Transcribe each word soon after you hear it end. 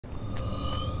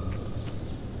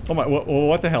Oh my,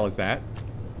 what the hell is that?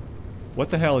 What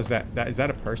the hell is that? Is that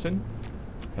a person?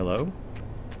 Hello?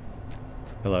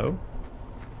 Hello?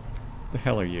 The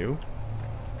hell are you?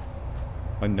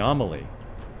 Anomaly.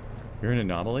 You're an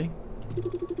anomaly?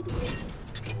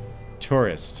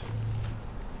 Tourist.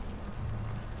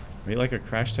 Are you like a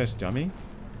crash test dummy?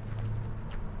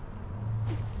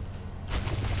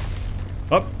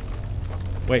 Oh!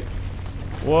 Wait.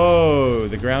 Whoa!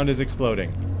 The ground is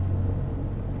exploding.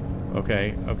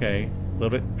 Okay, okay. A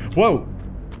little bit. Whoa!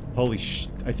 Holy sh...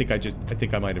 I think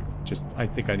I might have just... I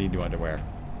think I need new underwear.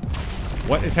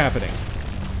 What is happening?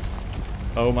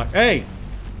 Oh my... Hey!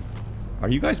 Are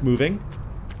you guys moving?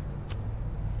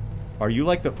 Are you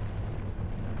like the...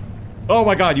 Oh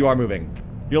my god, you are moving.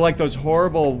 You're like those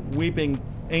horrible weeping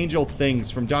angel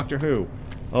things from Doctor Who.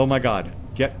 Oh my god.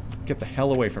 Get the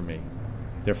hell away from me.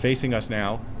 They're facing us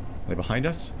now. Are they behind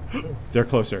us? They're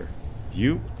closer.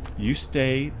 You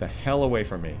stay the hell away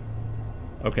from me.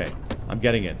 Okay, I'm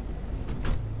getting in.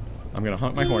 I'm gonna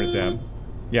honk my horn at them.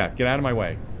 Yeah, get out of my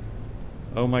way.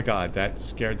 Oh my god, that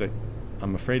scared the...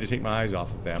 I'm afraid to take my eyes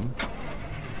off of them.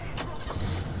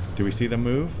 Do we see them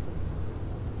move?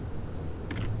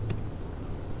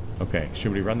 Okay,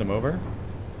 should we run them over?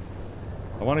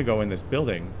 I want to go in this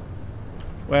building.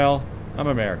 Well, I'm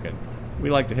American. We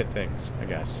like to hit things, I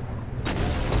guess.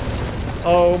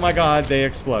 Oh my god, they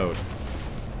explode.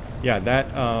 Yeah, that,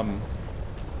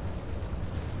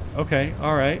 okay,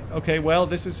 alright. Okay, well,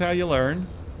 this is how you learn.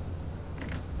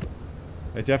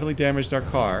 It definitely damaged our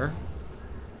car.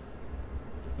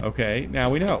 Okay,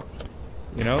 now we know.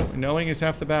 You know, knowing is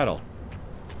half the battle.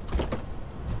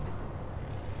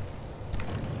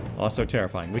 Also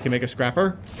terrifying. We can make a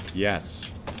scrapper?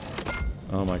 Yes.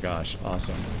 Oh my gosh,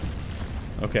 awesome.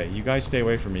 Okay, you guys stay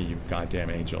away from me, you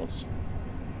goddamn angels.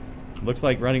 Looks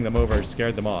like running them over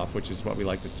scared them off, which is what we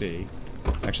like to see.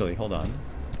 Actually, hold on.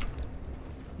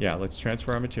 Yeah, let's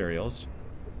transfer our materials.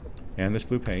 And this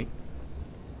blue paint.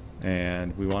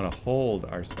 And we want to hold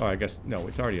our... Oh, I guess... No,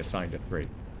 it's already assigned to 3.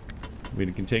 We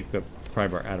can take the pry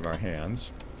bar out of our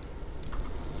hands.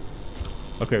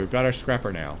 Okay, we've got our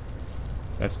scrapper now.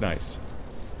 That's nice.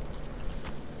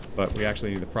 But we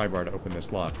actually need the pry bar to open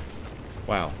this lock.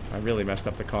 Wow, I really messed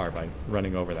up the car by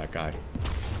running over that guy.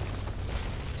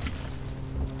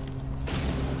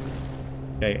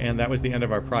 Okay, and that was the end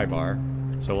of our pry bar.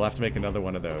 So we'll have to make another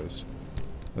one of those.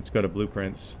 Let's go to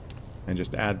blueprints and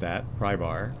just add that pry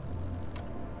bar.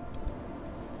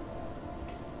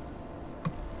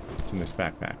 It's in this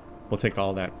backpack. We'll take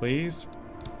all that, please.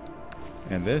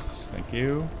 And this, thank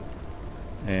you.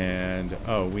 And,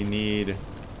 oh, we need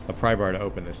a pry bar to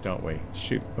open this, don't we?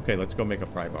 Shoot. Okay, let's go make a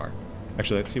pry bar.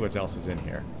 Actually, let's see what else is in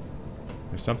here.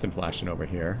 There's something flashing over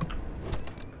here.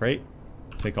 Great.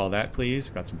 Take all that, please.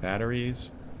 Got some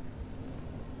batteries.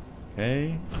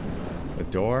 Okay. The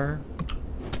door.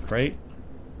 Great.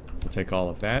 We'll take all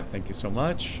of that. Thank you so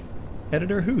much.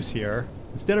 Editor Hoos here.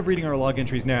 Instead of reading our log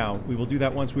entries now, we will do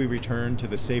that once we return to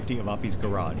the safety of Oppie's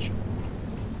garage.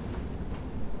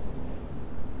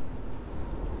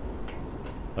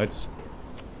 Let's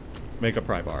make a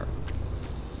pry bar.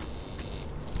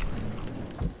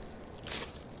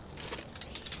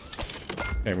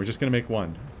 Okay, we're just gonna make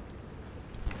one.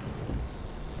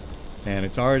 And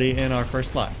it's already in our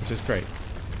first slot, which is great.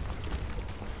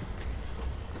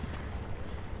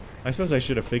 I suppose I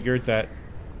should have figured that...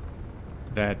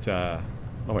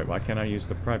 oh wait, why can't I use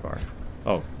the pry bar?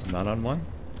 Oh, I'm not on one?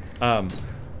 I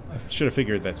should have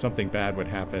figured that something bad would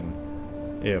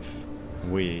happen if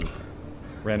we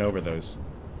ran over those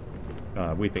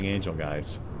Weeping Angel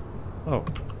guys. Oh.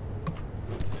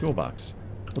 Toolbox.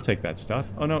 We'll take that stuff.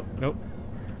 Oh no, nope.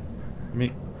 I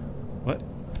mean, what?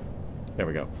 There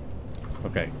we go.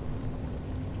 Okay.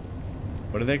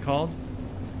 What are they called?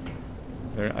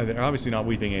 They're obviously not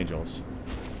Weeping Angels.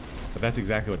 But that's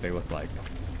exactly what they look like.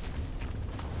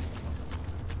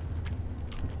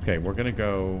 Okay, we're gonna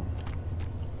go...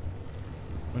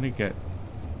 I'm gonna get...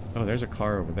 Oh, there's a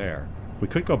car over there. We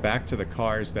could go back to the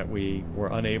cars that we were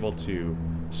unable to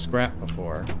scrap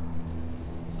before.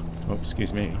 Oh,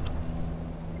 excuse me.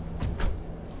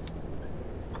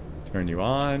 Turn you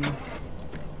on.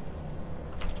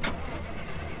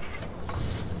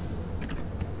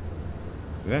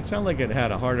 Did that sound like it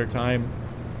had a harder time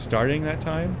starting that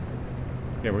time?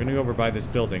 Yeah, we're gonna go over by this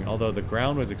building, although the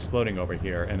ground was exploding over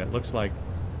here, and it looks like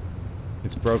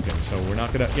it's broken, so we're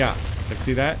not gonna... Yeah, let's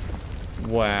see that?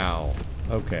 Wow.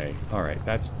 Okay, alright,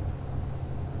 that's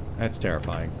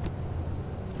terrifying.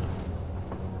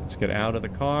 Let's get out of the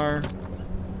car.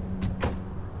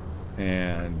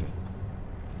 And...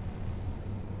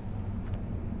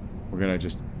 we're gonna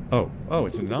just... Oh,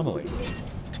 it's an anomaly.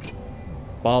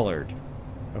 Bollard.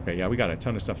 Okay, yeah, we got a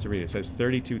ton of stuff to read. It says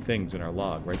 32 things in our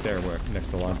log, right there next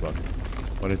to logbook.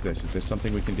 What is this? Is this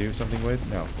something we can do something with?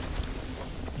 No.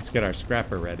 Let's get our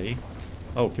scrapper ready.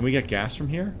 Oh, can we get gas from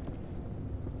here?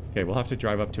 Okay, we'll have to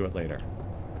drive up to it later.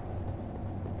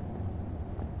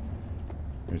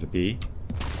 There's a bee.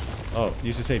 Oh, it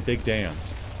used to say Big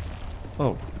Dan's.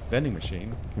 Oh, vending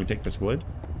machine. Can we take this wood?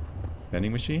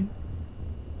 Vending machine?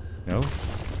 No?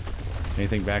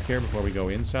 Anything back here before we go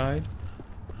inside?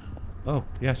 Oh,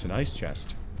 yes, an ice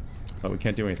chest. But we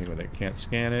can't do anything with it. Can't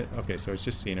scan it. Okay, so it's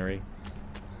just scenery.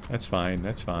 That's fine,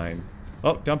 that's fine.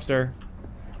 Oh, dumpster!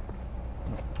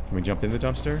 Can we jump in the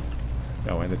dumpster?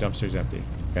 No, and the dumpster's empty.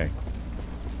 Okay.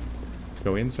 Let's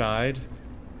go inside.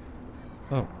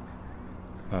 Oh.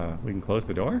 We can close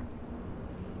the door?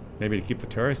 Maybe to keep the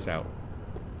tourists out.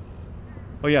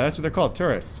 Oh yeah, that's what they're called,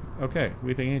 tourists. Okay,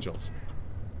 weeping angels.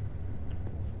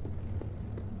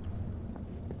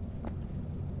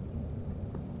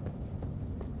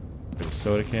 There's a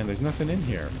soda can. There's nothing in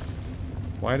here.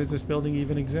 Why does this building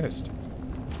even exist?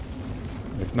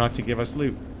 If not to give us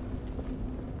loot.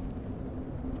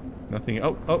 Nothing.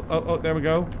 Oh, there we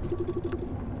go.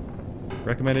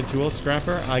 Recommended tool,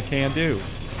 scrapper. I can do.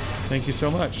 Thank you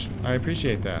so much. I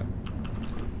appreciate that.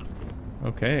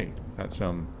 Okay. Got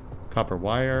some copper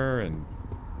wire and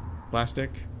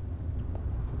plastic.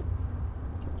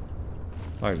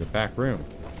 Oh, there's a back room.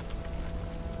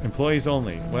 Employees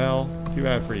only. Well, too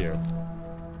bad for you.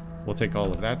 We'll take all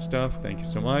of that stuff. Thank you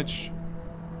so much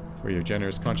for your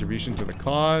generous contribution to the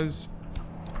cause.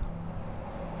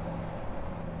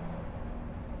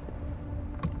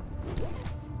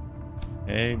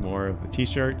 Okay, more of the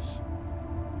t-shirts.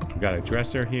 We've got a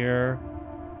dresser here.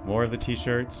 More of the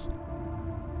t-shirts.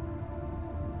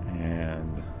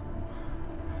 And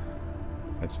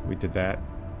we did that.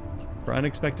 For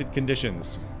unexpected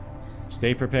conditions,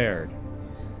 stay prepared.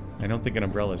 I don't think an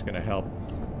umbrella is going to help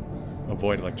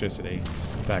avoid electricity.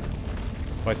 In fact,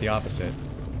 quite the opposite.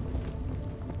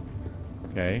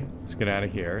 Okay, let's get out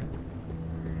of here.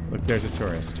 Look, there's a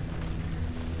tourist.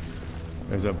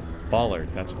 There's a bollard.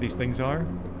 That's what these things are?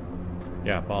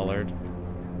 Yeah, bollard.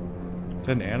 Is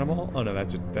that an animal? Oh no,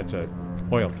 that's a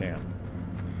oil can.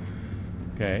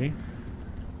 Okay.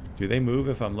 Do they move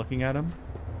if I'm looking at them?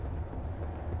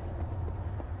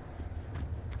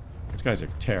 These guys are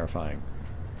terrifying.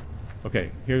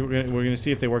 Okay, here we're gonna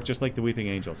see if they work just like the weeping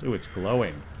angels. Ooh, it's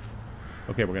glowing.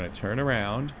 Okay, we're gonna turn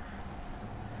around.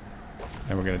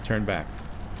 And we're gonna turn back.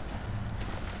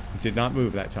 It did not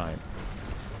move that time.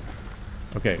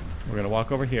 Okay, we're gonna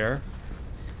walk over here.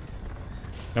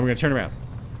 And we're gonna turn around.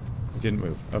 It didn't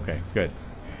move. Okay, good.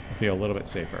 I feel a little bit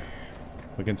safer.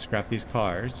 We can scrap these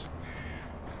cars.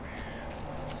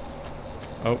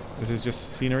 Oh, this is just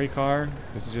a scenery car?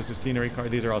 This is just a scenery car?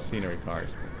 These are all scenery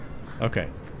cars. Okay.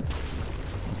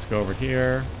 Let's go over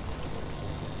here.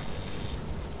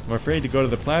 I'm afraid to go to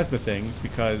the plasma things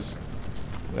because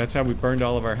that's how we burned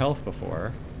all of our health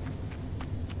before.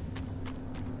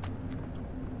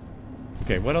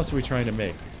 Okay, what else are we trying to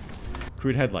make?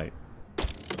 Crude headlight.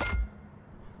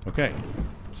 Okay.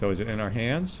 So is it in our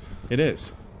hands? It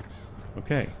is.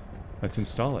 Okay. Let's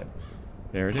install it.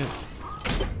 There it is.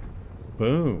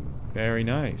 Boom. Very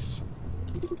nice.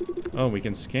 Oh, we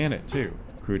can scan it too.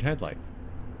 Crude headlight.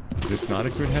 Is this not a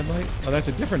crude headlight? Oh, that's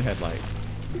a different headlight.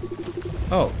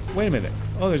 Oh, wait a minute.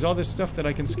 Oh, there's all this stuff that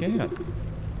I can scan.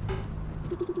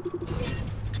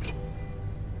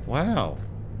 Wow.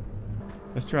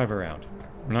 Let's drive around.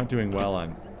 We're not doing well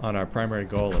on our primary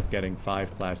goal of getting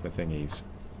 5 plasma thingies.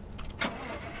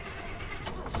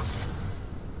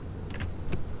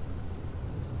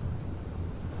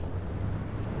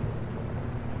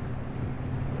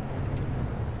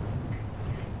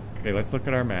 Okay, let's look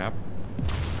at our map.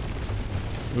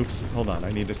 Oops, hold on.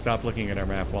 I need to stop looking at our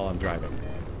map while I'm driving.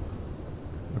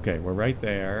 Okay, we're right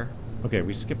there. Okay,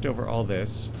 we skipped over all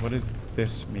this. What does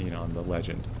this mean on the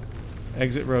legend?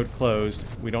 Exit road closed.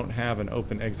 We don't have an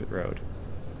open exit road.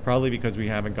 Probably because we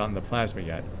haven't gotten the plasma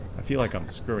yet. I feel like I'm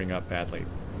screwing up badly.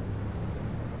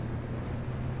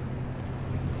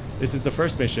 This is the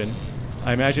first mission.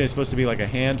 I imagine it's supposed to be like a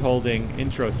hand-holding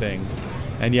intro thing.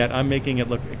 And yet I'm making it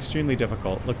look extremely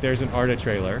difficult. Look, there's an Arda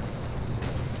trailer.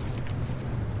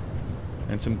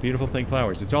 And some beautiful pink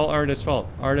flowers. It's all Arda's fault.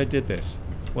 Arda did this.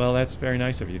 Well, that's very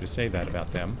nice of you to say that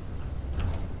about them.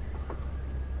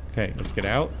 Okay, let's get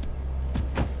out.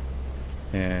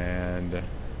 And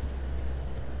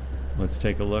let's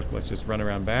take a look. Let's just run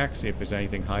around back, see if there's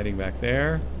anything hiding back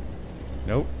there.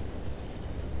 Nope.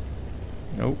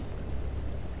 Nope.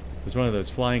 There's one of those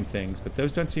flying things, but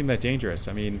those don't seem that dangerous.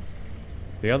 I mean,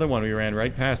 the other one we ran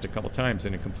right past a couple times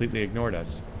and it completely ignored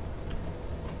us.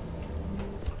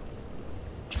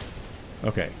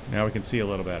 Okay, now we can see a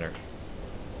little better.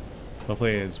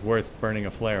 Hopefully it's worth burning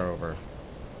a flare over.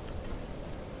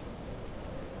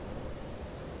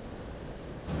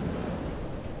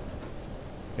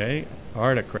 Okay,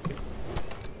 Arctic crate.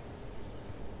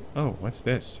 Oh, what's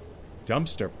this?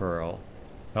 Dumpster pearl.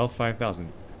 Health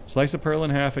 5,000. Slice a pearl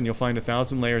in half and you'll find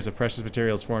 1,000 layers of precious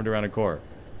materials formed around a core.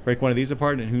 Break one of these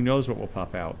apart and who knows what will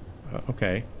pop out.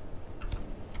 Okay.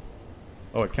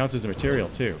 Oh, it counts as a material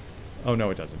too. Oh, no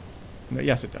it doesn't. No,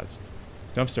 yes it does.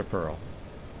 Dumpster pearl.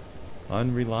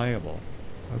 Unreliable.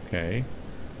 Okay.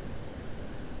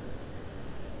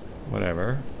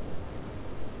 Whatever.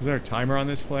 Is there a timer on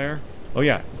this flare? Oh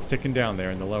yeah, it's ticking down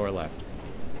there in the lower left.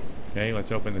 Okay,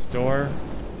 let's open this door.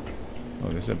 Oh,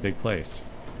 this is a big place.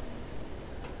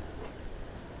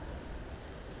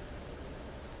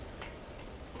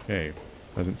 Okay,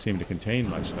 doesn't seem to contain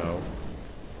much though.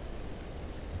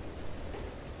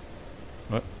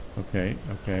 What? Okay,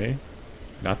 okay.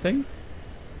 Nothing?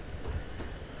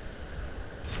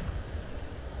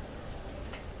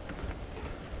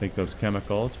 Take those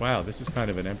chemicals. Wow, this is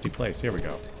kind of an empty place. Here we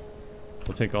go.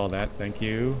 We'll take all that. Thank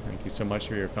you. Thank you so much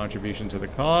for your contribution to the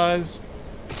cause.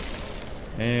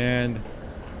 And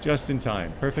just in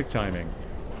time. Perfect timing.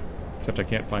 Except I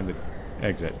can't find the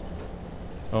exit.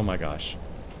 Oh my gosh.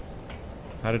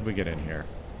 How did we get in here?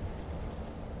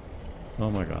 Oh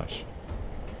my gosh.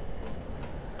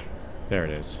 There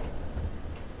it is.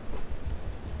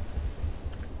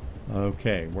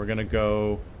 Okay, we're gonna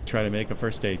go try to make a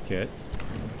first aid kit.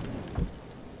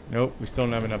 Nope, we still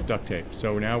don't have enough duct tape.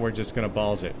 So now we're just gonna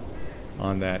balls it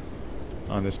on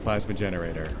this plasma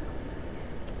generator.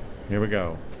 Here we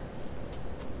go.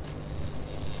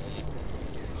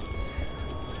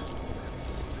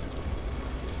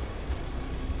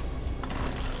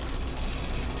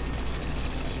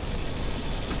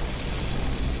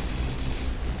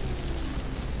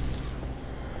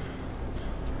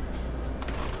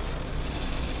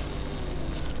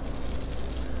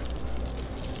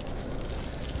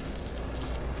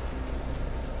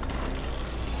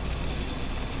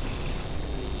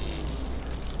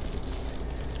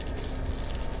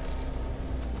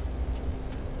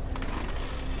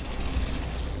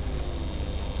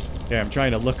 Yeah, I'm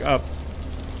trying to look up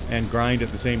and grind at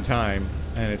the same time,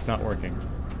 and it's not working.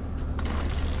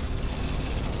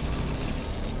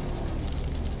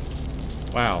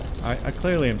 Wow, I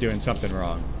clearly am doing something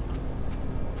wrong.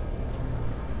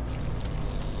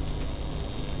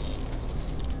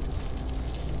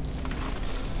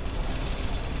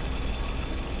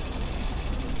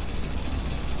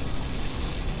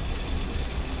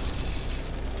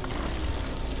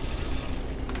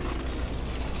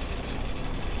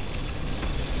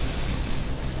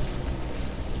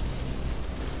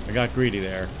 I got greedy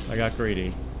there. I got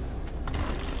greedy.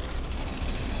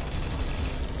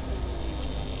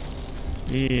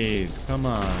 Jeez, come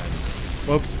on.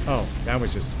 Whoops. Oh, that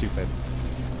was just stupid.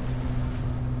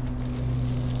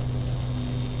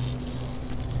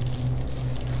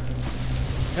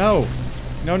 No!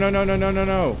 No, no, no, no, no, no,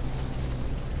 no!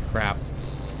 Crap.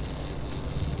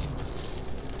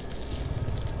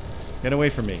 Get away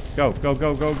from me. Go, go,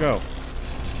 go, go, go.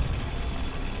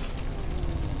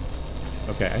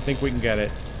 Okay, I think we can get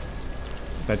it.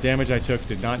 That damage I took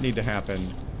did not need to happen.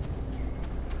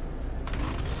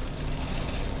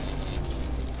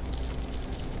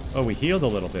 Oh, we healed a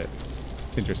little bit.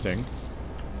 It's interesting.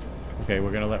 Okay,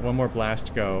 we're gonna let one more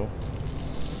blast go.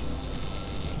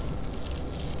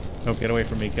 Oh, get away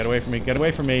from me, get away from me, get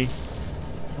away from me!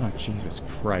 Oh, Jesus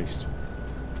Christ.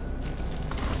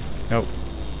 Nope.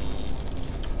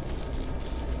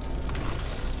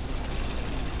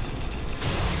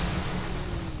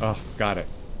 Oh, got it.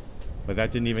 But that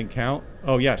didn't even count?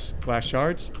 Oh, yes. Glass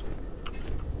shards.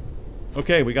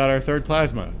 Okay, we got our third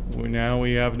plasma. Now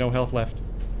we have no health left.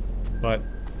 But...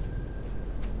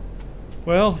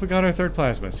 well, we got our third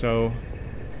plasma, so...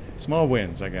 small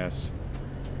wins, I guess.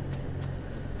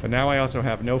 But now I also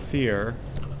have no fear,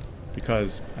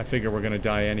 because I figure we're gonna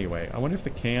die anyway. I wonder if the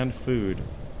canned food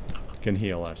can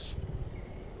heal us.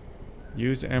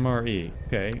 Use MRE.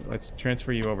 Okay, let's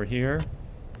transfer you over here.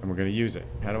 And we're going to use it.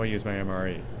 How do I use my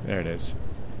MRE? There it is.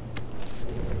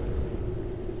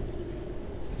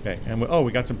 Okay, and oh,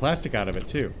 we got some plastic out of it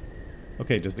too.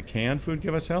 Okay, does the canned food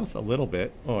give us health? A little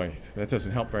bit. Boy, that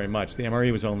doesn't help very much. The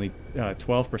MRE was only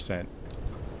 12%.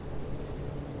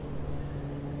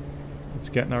 Let's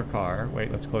get in our car.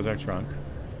 Wait, let's close our trunk.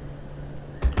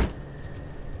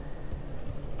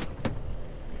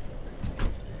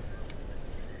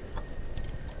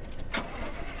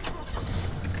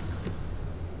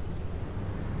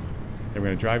 We're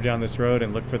going to drive down this road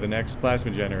and look for the next plasma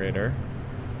generator.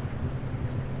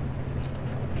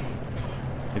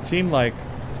 It seemed like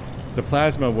the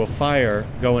plasma will fire,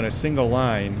 go in a single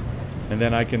line, and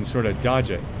then I can sort of dodge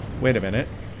it. Wait a minute.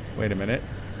 Wait a minute.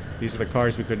 These are the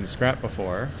cars we couldn't scrap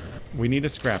before. We need a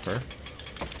scrapper.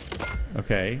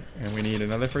 Okay, and we need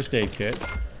another first aid kit.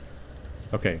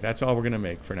 Okay, that's all we're gonna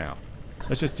make for now.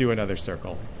 Let's just do another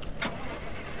circle.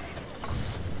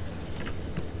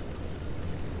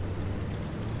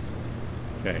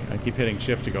 Okay, I keep hitting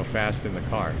shift to go fast in the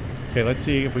car. Okay, let's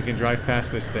see if we can drive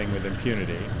past this thing with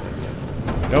impunity.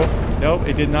 Nope, nope,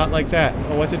 it did not like that.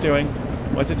 Oh, what's it doing?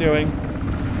 What's it doing?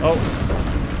 Oh.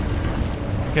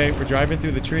 Okay, we're driving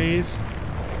through the trees.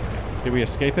 Did we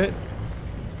escape it?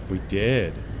 We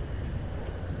did.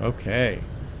 Okay.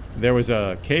 There was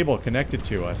a cable connected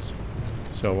to us,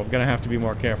 so I'm gonna have to be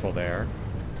more careful there.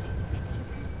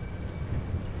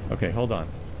 Okay, hold on.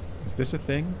 Is this a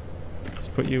thing? Let's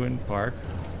put you in park.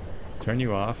 Turn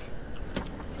you off.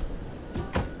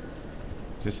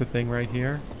 Is this a thing right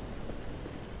here?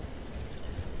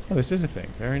 Oh, this is a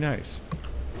thing. Very nice.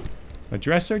 A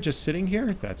dresser just sitting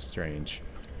here? That's strange.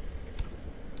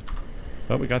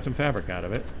 But we got some fabric out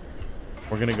of it.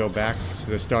 We're gonna go back to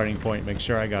the starting point, make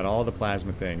sure I got all the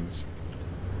plasma things.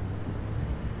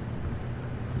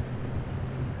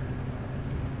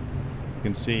 You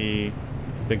can see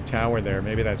big tower there.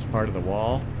 Maybe that's part of the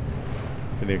wall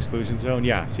for the exclusion zone.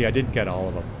 Yeah, see, I didn't get all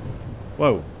of them.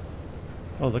 Whoa.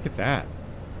 Oh, look at that.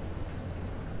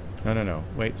 No, no, no.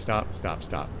 Wait, stop, stop,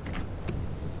 stop.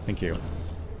 Thank you.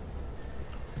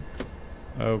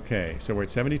 Okay, so we're at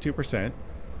 72%.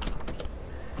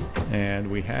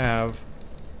 And we have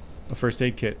a first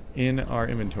aid kit in our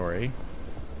inventory.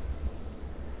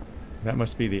 That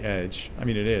must be the edge. I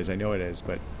mean, it is. I know it is,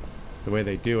 but the way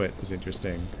they do it is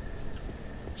interesting.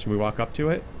 Should we walk up to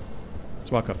it? Let's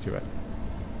walk up to it.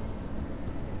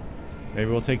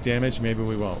 Maybe we'll take damage, maybe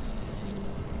we won't.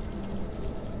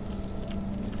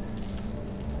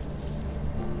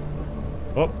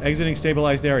 Oh, exiting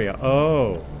stabilized area.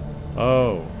 Oh.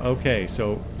 Oh, okay.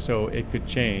 So it could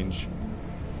change.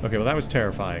 Okay, well that was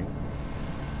terrifying.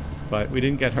 But we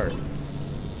didn't get hurt.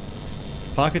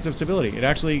 Pockets of stability. It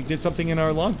actually did something in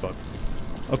our logbook.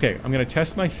 Okay, I'm going to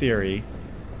test my theory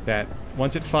that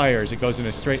once it fires, it goes in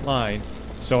a straight line,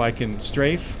 so I can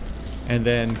strafe and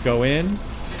then go in.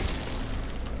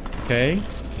 Okay.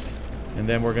 And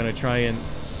then we're going to try and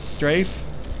strafe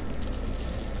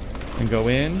and go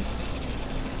in.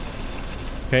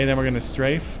 Okay, then we're going to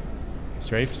strafe.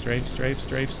 Strafe, strafe, strafe,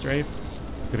 strafe, strafe.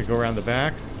 Going to go around the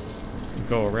back.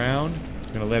 Go around.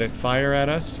 I'm going to let it fire at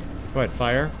us. Go ahead,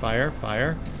 fire, fire,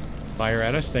 fire. Fire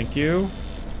at us, thank you.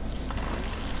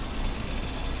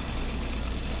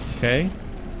 Okay.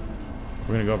 We're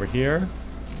going to go over here.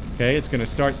 Okay, it's going to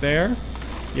start there.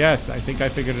 Yes, I think I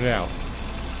figured it out.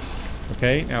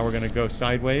 Okay, now we're going to go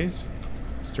sideways.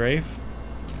 Strafe.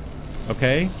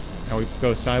 Okay, now we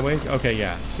go sideways. Okay,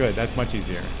 yeah, good, that's much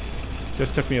easier.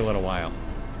 Just took me a little while.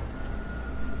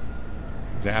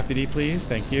 Zappity, please,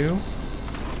 thank you.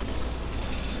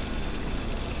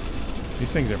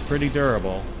 These things are pretty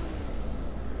durable.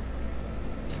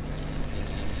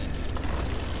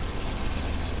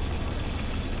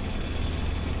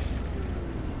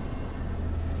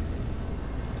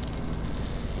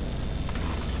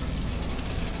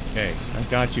 Okay, I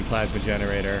got you, plasma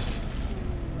generator.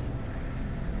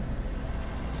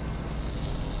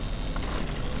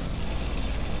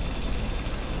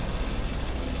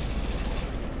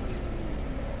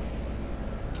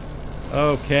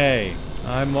 Okay,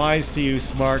 I'm wise to you,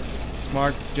 smart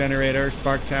generator,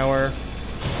 spark tower.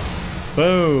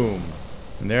 Boom!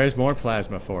 And there's more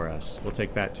plasma for us. We'll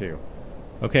take that too.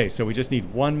 Okay, so we just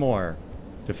need one more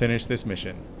to finish this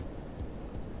mission.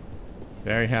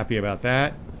 Very happy about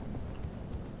that.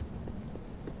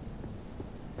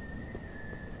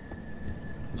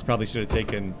 This probably should have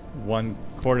taken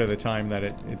 1/4 of the time that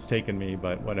it's taken me,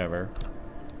 but whatever.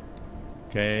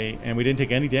 Okay, and we didn't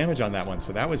take any damage on that one,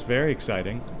 so that was very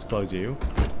exciting. Let's close you.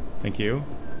 Thank you.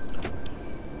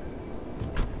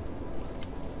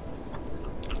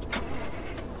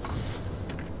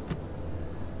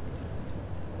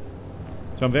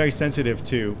 So I'm very sensitive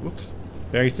to,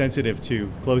 very sensitive to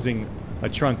closing a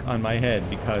trunk on my head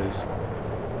because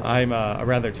I'm a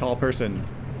rather tall person,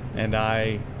 and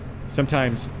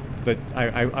sometimes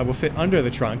I will fit under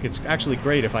the trunk. It's actually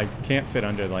great if I can't fit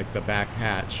under like the back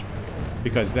hatch,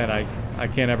 because then I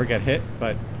can't ever get hit,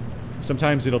 but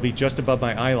sometimes it'll be just above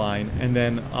my eye line, and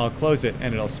then I'll close it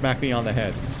and it'll smack me on the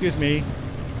head. Excuse me,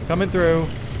 coming through.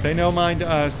 Pay no mind to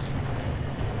us.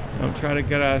 Don't try to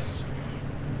get us.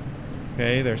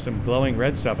 Okay, there's some glowing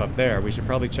red stuff up there. We should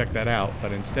probably check that out,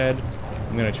 but instead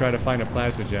I'm gonna try to find a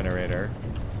plasma generator.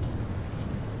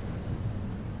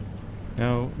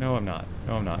 No, no, I'm not.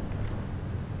 No, I'm not.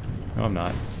 No, I'm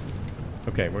not.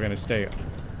 Okay, we're gonna stay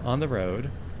on the road.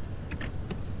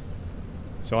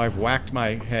 So I've whacked my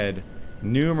head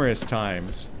numerous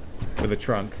times with a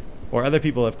trunk. Or other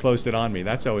people have closed it on me.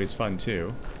 That's always fun,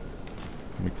 too.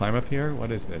 Can we climb up here?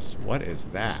 What is this? What is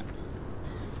that?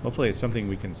 Hopefully it's something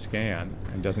we can scan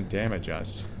and doesn't damage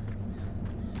us.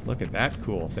 Look at that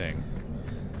cool thing.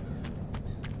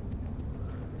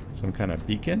 Some kind of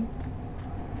beacon?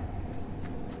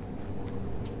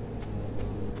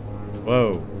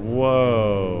 Whoa.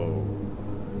 Whoa.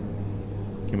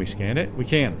 Can we scan it? We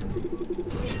can.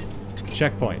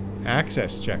 Checkpoint.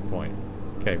 Access checkpoint.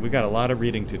 Okay, we got a lot of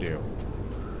reading to do.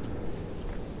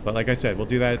 But like I said, we'll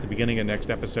do that at the beginning of next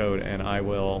episode, and I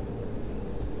will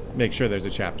make sure there's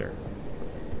a chapter.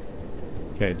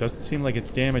 Okay, it doesn't seem like it's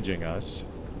damaging us.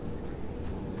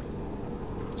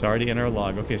 It's already in our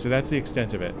log. Okay, so that's the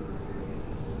extent of it.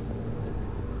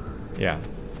 Yeah.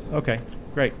 Okay,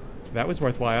 great. That was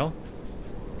worthwhile.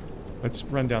 Let's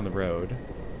run down the road.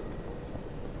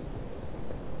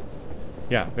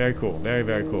 Yeah, very cool. Very,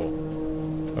 very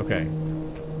cool. Okay.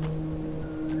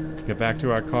 Get back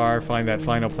to our car, find that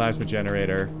final plasma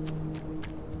generator.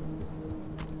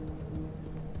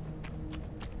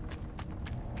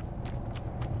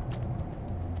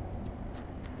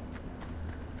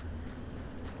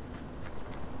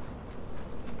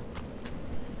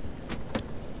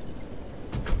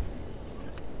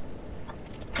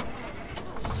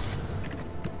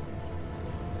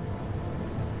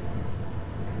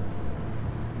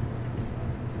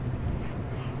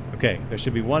 Okay, there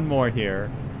should be one more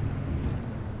here.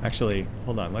 Actually,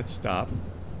 hold on, let's stop.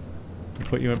 I'll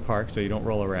put you in park so you don't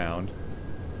roll around.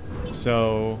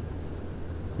 So,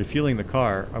 refueling the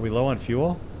car. Are we low on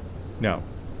fuel? No.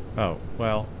 Oh,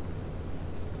 well.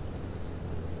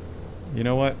 You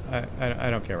know what?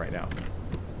 I don't care right now.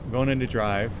 I'm going into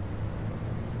drive.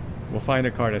 We'll find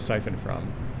a car to siphon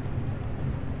from.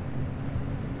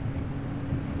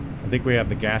 I think we have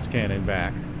the gas can in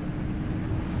back.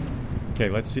 Okay,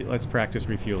 let's practice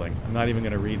refueling. I'm not even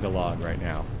going to read the log right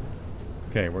now.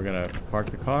 Okay, we're going to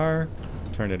park the car,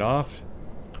 turn it off,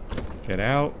 get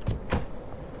out.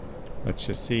 Let's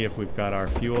just see if we've got our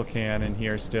fuel can in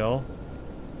here still.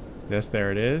 Yes,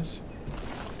 there it is.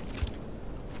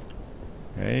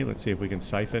 Okay, let's see if we can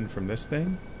siphon from this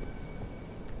thing.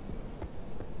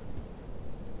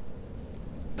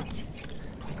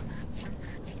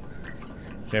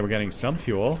 Okay, we're getting some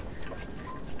fuel.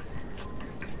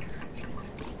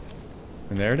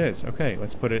 And there it is. Okay,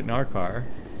 let's put it in our car.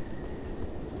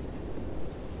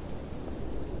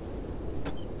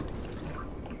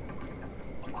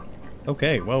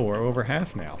 Okay, well, we're over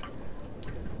half now.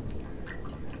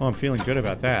 Well, I'm feeling good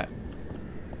about that.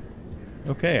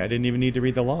 Okay, I didn't even need to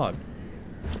read the log.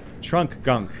 Trunk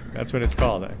gunk. That's what it's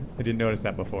called. I didn't notice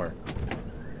that before.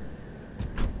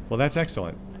 Well, that's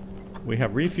excellent. We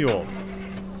have refueled.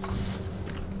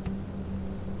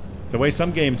 The way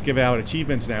some games give out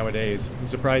achievements nowadays, I'm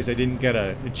surprised I didn't get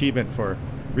an achievement for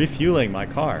refueling my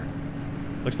car.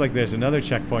 Looks like there's another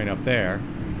checkpoint up there.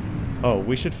 Oh,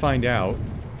 we should find out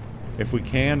if we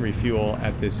can refuel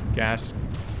at this gas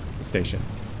station.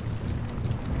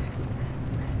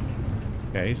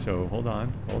 Okay, so hold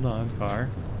on, car.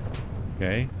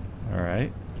 Okay,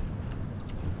 alright.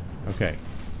 Okay,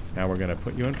 now we're gonna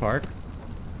put you in park.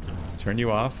 Turn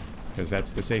you off, because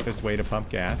that's the safest way to pump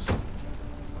gas.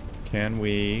 Can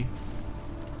we...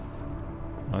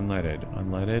 Unleaded.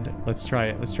 Unleaded. Let's try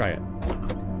it. Let's try it.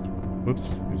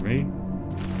 Whoops. Excuse me.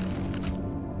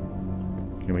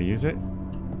 Can we use it?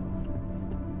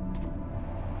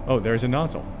 Oh, there's a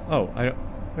nozzle. Oh, I don't...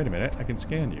 Wait a minute. I can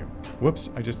scan you. Whoops.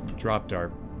 I just dropped our...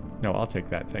 No, I'll take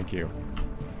that. Thank you.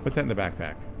 Put that in the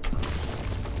backpack.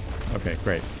 Okay,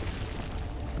 great.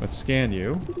 Let's scan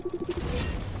you.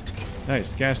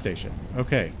 Nice. Gas station.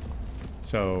 Okay.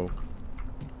 So...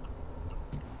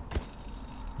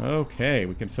 Okay,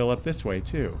 we can fill up this way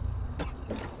too.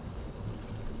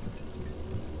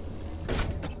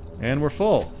 And we're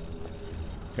full.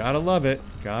 Gotta love it.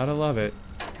 Gotta love it.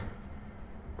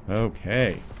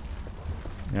 Okay.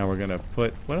 Now we're gonna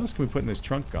put... What else can we put in this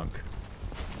trunk gunk?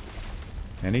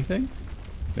 Anything?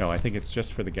 No, I think it's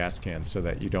just for the gas can so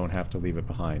that you don't have to leave it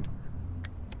behind.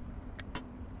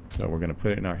 So we're gonna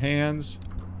put it in our hands.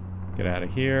 Get out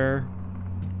of here.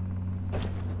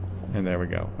 And there we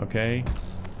go. Okay.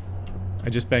 I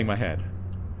just banged my head.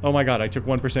 Oh my god, I took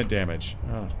 1% damage.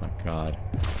 Oh my god.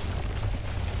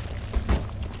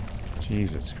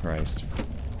 Jesus Christ.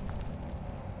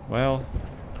 Well.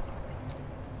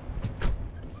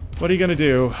 What are you gonna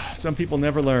do? Some people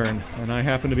never learn, and I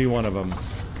happen to be one of them.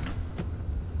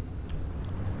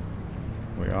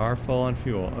 We are full on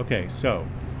fuel. Okay, so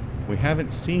we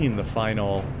haven't seen the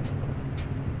final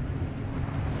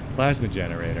plasma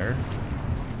generator.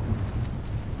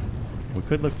 We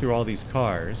could look through all these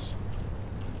cars.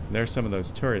 There's some of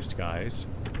those tourist guys.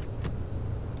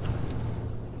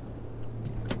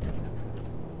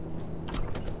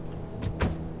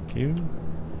 Thank you.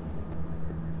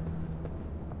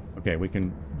 Okay, we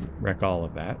can wreck all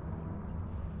of that.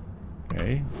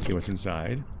 Okay, let's see what's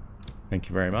inside. Thank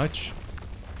you very much.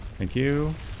 Thank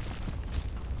you.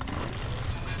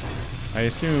 I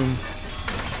assume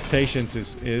patience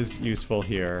is useful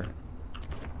here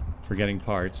for getting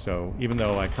parts, so even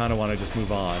though I kind of want to just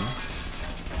move on,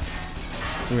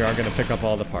 we are going to pick up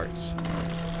all the parts.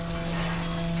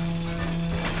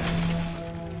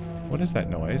 What is that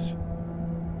noise?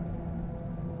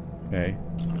 Okay.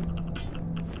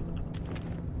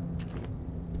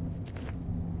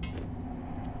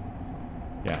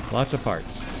 Yeah, lots of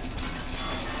parts.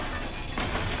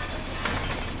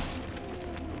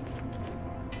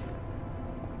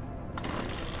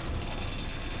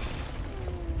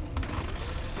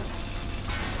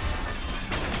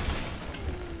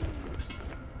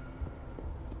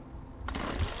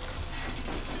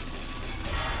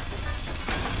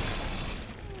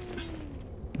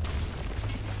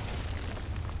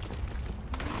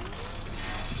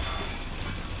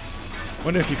 I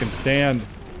wonder if you can stand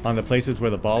on the places where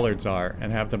the bollards are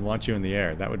and have them launch you in the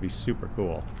air. That would be super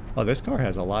cool. Oh, this car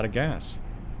has a lot of gas.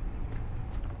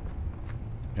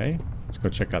 Okay, let's go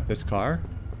check out this car.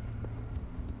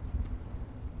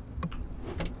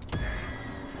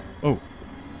 Oh,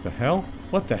 the hell?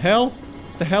 What the hell?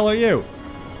 The hell are you?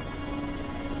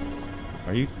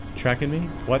 Are you tracking me?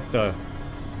 What the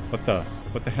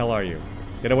hell are you?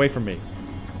 Get away from me.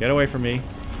 Get away from me.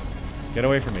 Get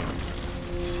away from me.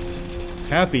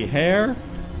 Happy Hare?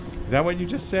 Is that what you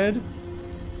just said?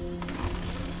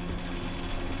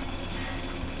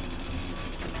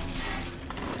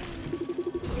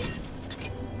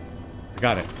 I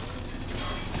got it.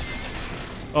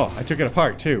 Oh, I took it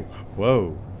apart too.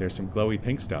 Whoa, there's some glowy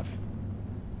pink stuff.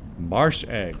 Marsh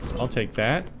eggs. I'll take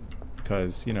that.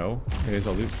 Because, you know, it is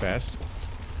a loot fest.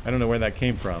 I don't know where that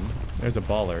came from. There's a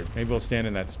bollard. Maybe we'll stand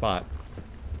in that spot.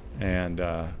 And,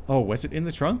 oh, was it in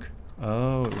the trunk?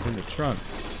 Oh, it was in the trunk.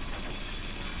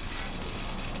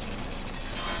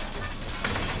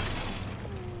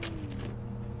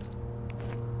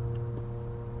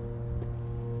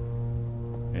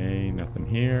 Okay, nothing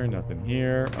here, nothing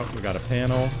here. Oh, we got a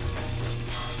panel.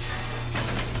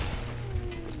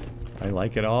 I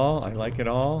like it all, I like it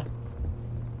all.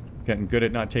 Getting good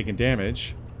at not taking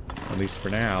damage. At least for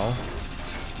now.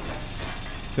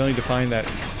 Still need to find that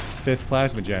 5th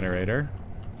plasma generator.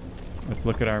 Let's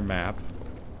look at our map.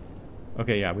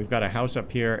 Okay, yeah, we've got a house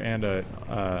up here and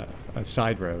a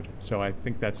side road, so I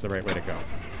think that's the right way to go.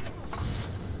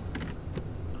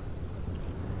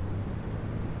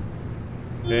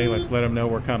 Okay, let's let them know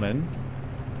we're coming.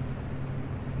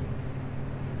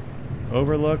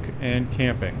 Overlook and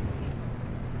camping.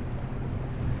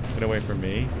 Get away from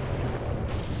me.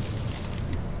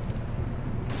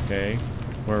 Okay,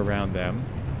 we're around them.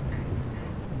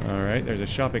 Alright, there's a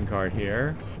shopping cart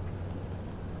here.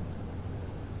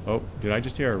 Oh, did I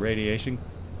just hear a radiation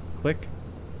click?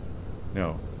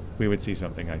 No. We would see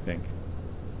something, I think.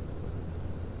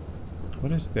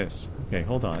 What is this? Okay,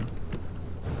 hold on.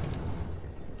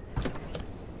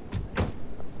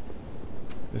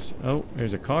 This... Oh,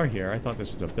 there's a car here. I thought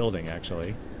this was a building,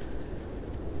 actually.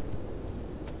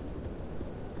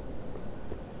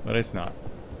 But it's not.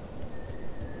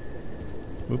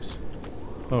 Oops.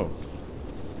 Oh.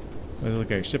 It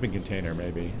looks like a shipping container,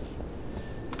 maybe.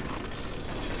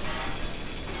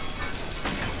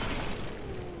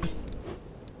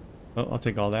 Oh, I'll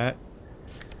take all that.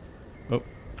 Oh,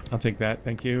 I'll take that,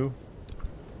 thank you.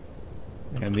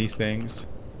 And these things.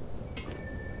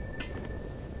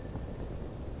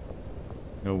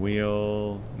 No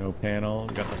wheel, no panel.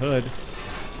 We got the hood.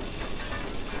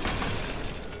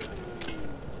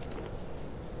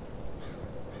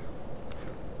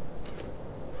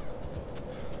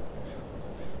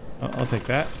 Oh, I'll take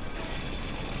that.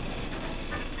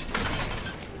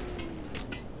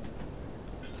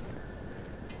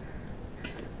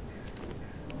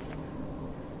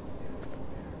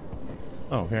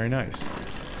 Oh, very nice.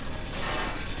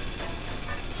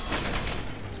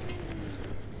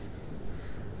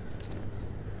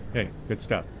 Okay, good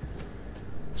stuff.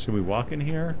 Should we walk in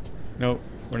here? Nope,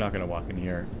 we're not going to walk in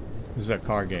here. This is a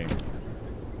car game.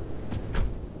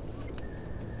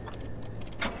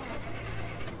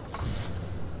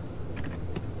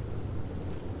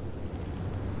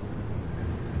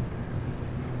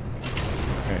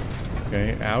 Okay.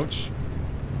 Okay, ouch.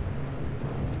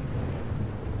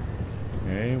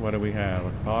 Okay, what do we have?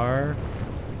 A car?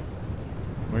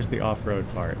 Where's the off-road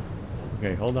part?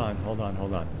 Okay, hold on.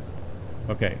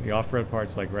 Okay, the off-road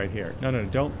part's like right here. No,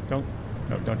 don't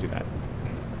do that.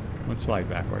 Let's slide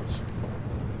backwards.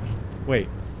 Wait.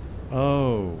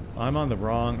 Oh, I'm on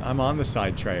the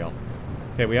side trail.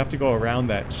 Okay, we have to go around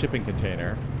that shipping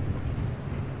container.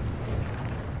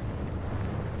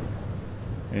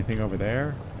 Anything over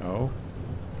there? No.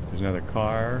 There's another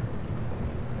car.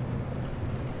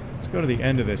 Let's go to the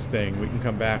end of this thing. We can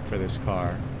come back for this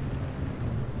car.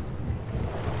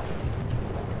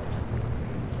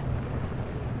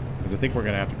 Because I think we're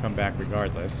going to have to come back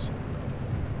regardless.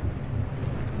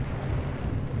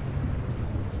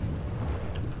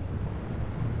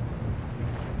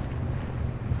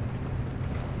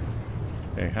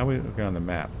 Okay, how are we looking on the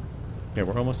map? Okay,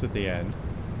 we're almost at the end.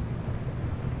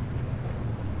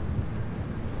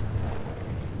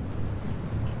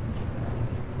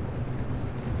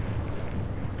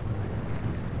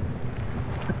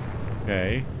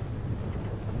 Okay.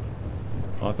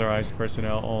 Authorized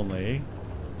personnel only.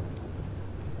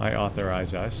 I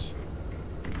authorize us.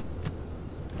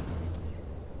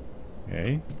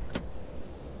 Okay.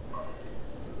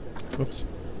 Whoops.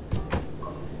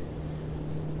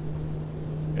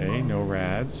 Okay, no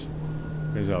rads.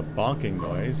 There's a bonking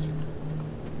noise.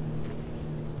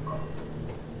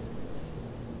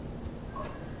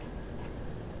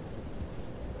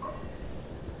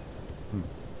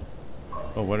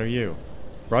 Oh, what are you?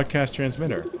 Broadcast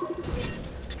transmitter.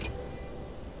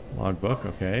 Logbook,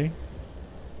 okay.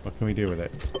 What can we do with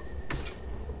it?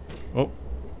 Oh.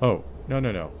 Oh.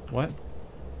 No. What?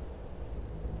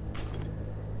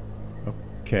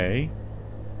 Okay.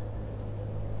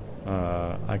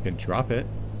 I can drop it.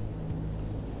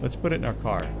 Let's put it in our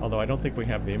car. Although I don't think we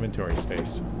have the inventory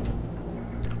space.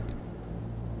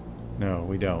 No,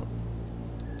 we don't.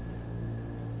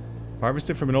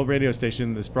 Harvested from an old radio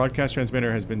station, this broadcast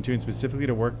transmitter has been tuned specifically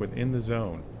to work within the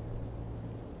zone.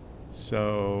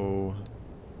 So,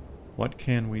 what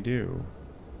can we do?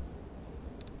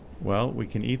 Well, we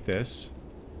can eat this.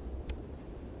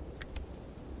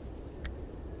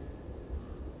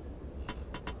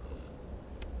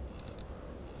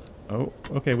 Oh,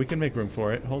 okay, we can make room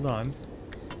for it. Hold on.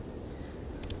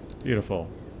 Beautiful.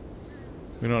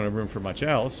 We don't have room for much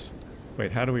else.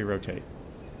 Wait, how do we rotate?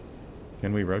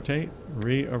 Can we rotate?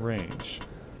 Rearrange.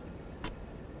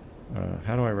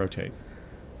 How do I rotate?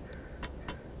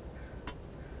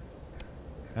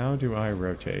 How do I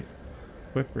rotate?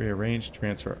 Equip, rearrange,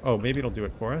 transfer. Oh, maybe it'll do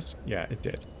it for us? Yeah, it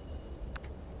did.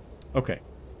 Okay.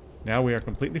 Now we are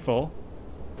completely full.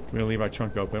 We're going to leave our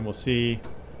trunk open. We'll see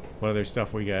what other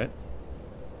stuff we get.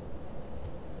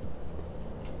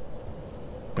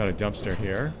 Got a dumpster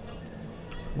here.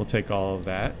 We'll take all of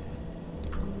that.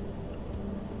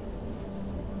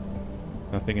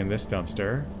 Nothing in this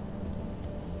dumpster.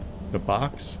 The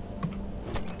box.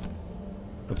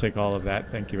 We'll take all of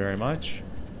that. Thank you very much.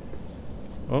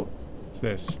 Oh, what's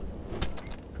this?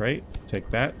 Crate. Take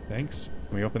that. Thanks.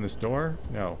 Can we open this door?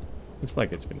 No. Looks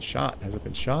like it's been shot. Has it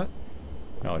been shot?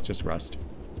 No, it's just rust.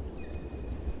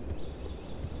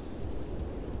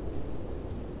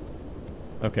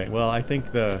 Okay, well, I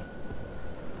think the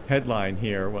headline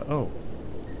here... oh.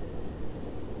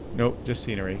 Nope, just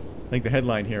scenery. I think the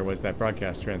headline here was that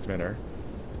broadcast transmitter.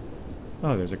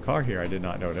 Oh, there's a car here I did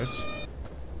not notice.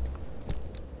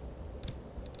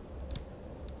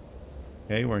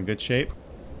 Okay, we're in good shape.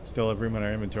 Still have room in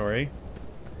our inventory.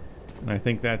 And I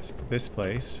think that's this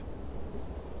place.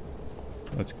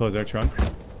 Let's close our trunk.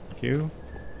 Thank you.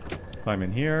 Climb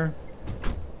in here.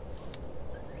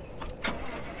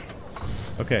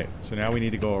 Okay, so now we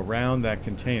need to go around that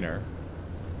container.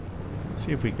 Let's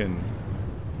see if we can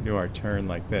do our turn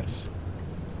like this.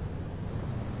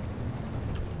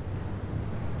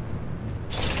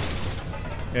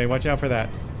 Okay, watch out for that.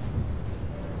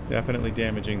 Definitely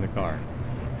damaging the car.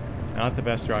 Not the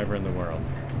best driver in the world.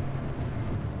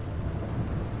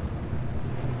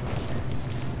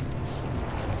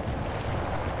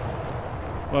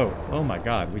 Whoa, oh my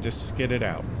god, we just skidded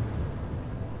out.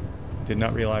 Did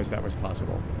not realize that was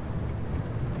possible.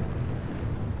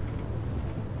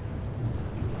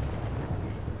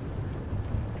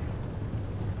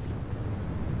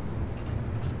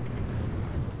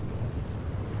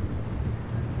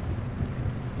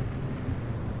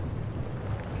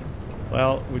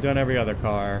 Well, we've done every other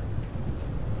car.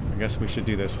 I guess we should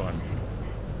do this one.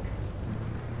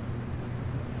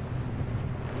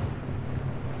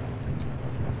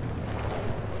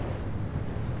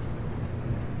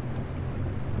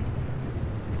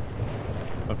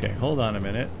 Okay, hold on a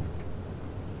minute.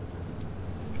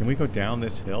 Can we go down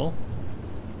this hill?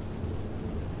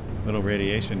 Little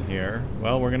radiation here.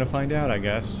 Well, we're gonna find out, I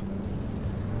guess.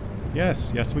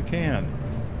 Yes, yes we can.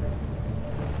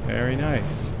 Very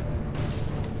nice.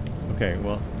 Okay,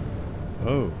 well...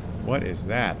 Oh, what is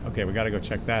that? Okay, we gotta go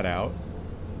check that out.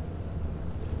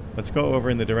 Let's go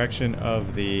over in the direction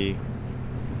of the...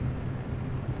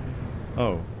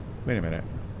 Oh, wait a minute.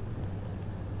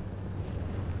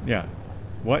 Yeah.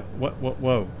 What,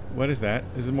 whoa. What is that?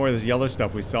 This is more of this yellow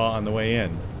stuff we saw on the way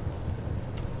in.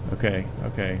 Okay,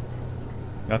 okay.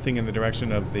 Nothing in the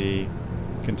direction of the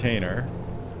container.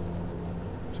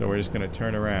 So we're just gonna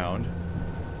turn around.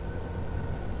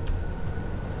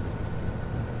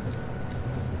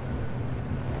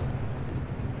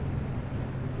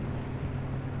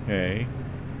 Okay.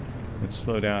 Let's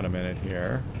slow down a minute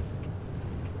here.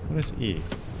 What is E?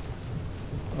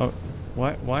 Oh,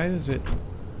 why is it...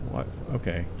 What?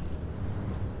 Okay.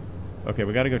 Okay,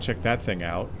 we gotta go check that thing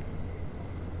out.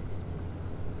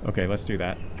 Okay, let's do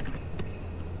that.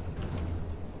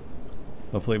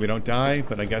 Hopefully we don't die,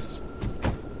 but I guess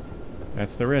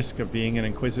that's the risk of being an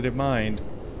inquisitive mind.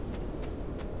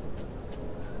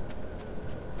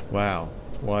 Wow.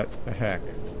 What the heck?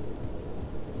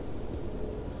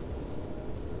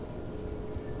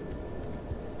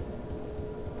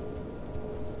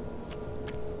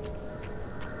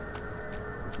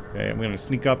 Okay, I'm gonna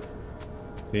sneak up.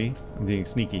 See? I'm being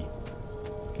sneaky.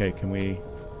 Okay, can we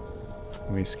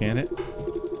scan it?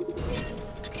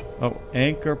 Oh,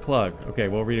 anchor plug. Okay,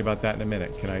 we'll read about that in a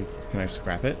minute. Can I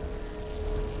scrap it?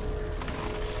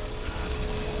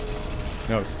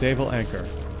 No, stable anchor.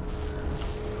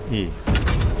 E.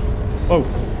 Oh,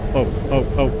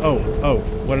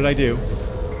 what did I do?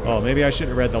 Oh, maybe I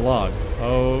shouldn't have read the log.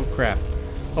 Oh, crap.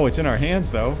 Oh, it's in our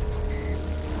hands, though.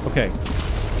 Okay.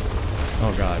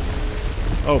 Oh, God.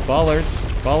 Oh, bollards.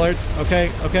 Bollards.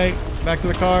 Okay, okay. Back to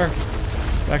the car.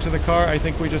 Back to the car. I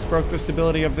think we just broke the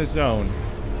stability of this zone.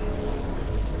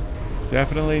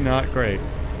 Definitely not great.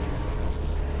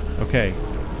 Okay.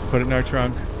 Let's put it in our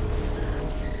trunk.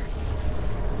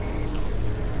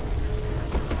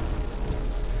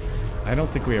 I don't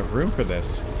think we have room for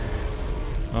this.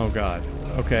 Oh, God.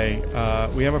 Okay.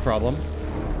 We have a problem.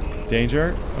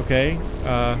 Danger. Okay.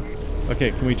 Okay,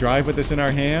 can we drive with this in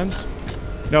our hands?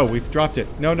 No, we've dropped it.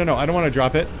 No, no, no. I don't want to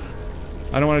drop it.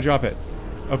 I don't want to drop it.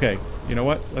 Okay. You know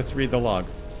what? Let's read the log.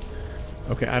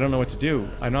 Okay, I don't know what to do.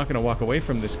 I'm not going to walk away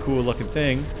from this cool looking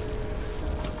thing.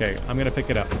 Okay, I'm going to pick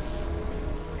it up.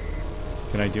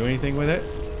 Can I do anything with it?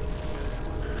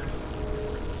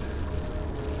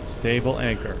 Stable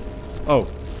anchor. Oh,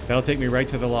 that'll take me right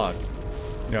to the log.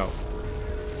 No.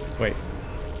 Wait.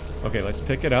 Okay, let's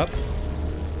pick it up.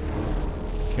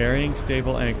 Carrying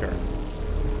stable anchor.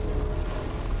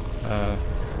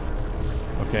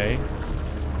 Okay.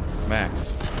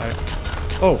 Max.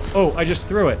 Oh, I just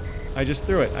threw it. I just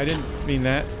threw it. I didn't mean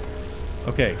that.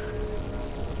 Okay.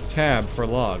 Tab for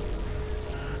log.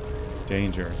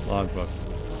 Danger. Logbook.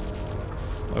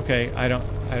 Okay, I don't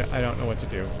know what to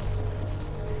do.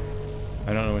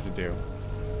 I don't know what to do.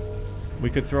 We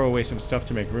could throw away some stuff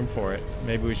to make room for it.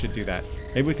 Maybe we should do that.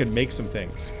 Maybe we could make some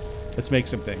things. Let's make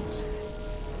some things.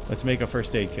 Let's make a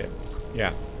first aid kit.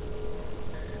 Yeah.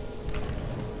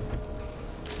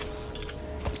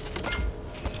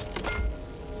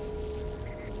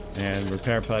 And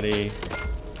repair putty.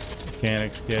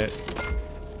 Mechanics kit.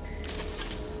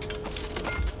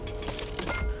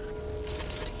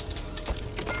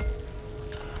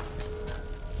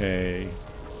 Okay.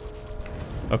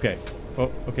 Okay.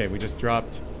 Oh, okay, we just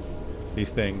dropped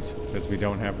these things because we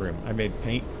don't have room. I made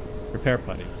paint. Repair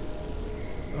putty.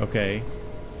 Okay.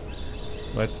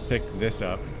 Let's pick this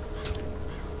up.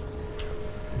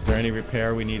 Is there any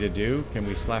repair we need to do? Can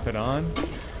we slap it on?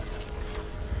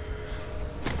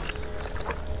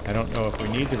 I don't know if we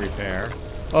need to repair.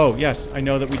 Oh, yes, I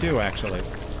know that we do, actually.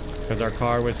 Because our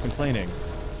car was complaining.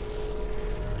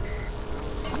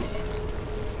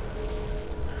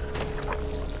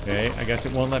 Okay, I guess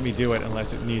it won't let me do it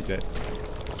unless it needs it.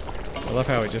 I love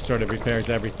how it just sort of repairs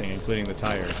everything, including the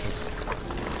tires.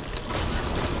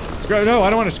 No, I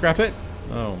don't want to scrap it!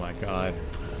 Oh my god.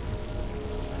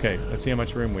 Okay, let's see how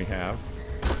much room we have.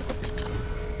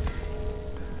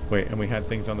 Wait, and we had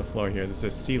things on the floor here. This is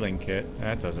a sealing kit.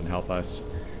 That doesn't help us.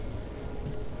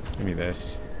 Give me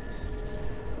this.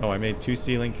 Oh, I made 2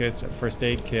 sealing kits, a first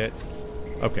aid kit.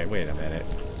 Okay, wait a minute.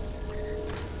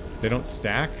 They don't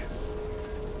stack?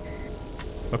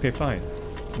 Okay, fine.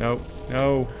 No,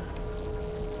 no.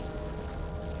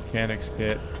 Mechanics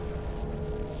kit.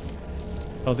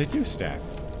 Oh, they do stack.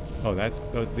 Oh,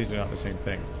 these are not the same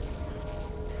thing.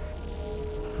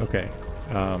 Okay.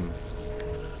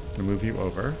 I'll move you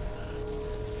over.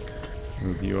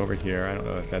 Move you over here. I don't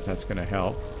know if that's going to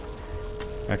help.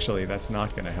 Actually, that's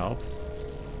not going to help.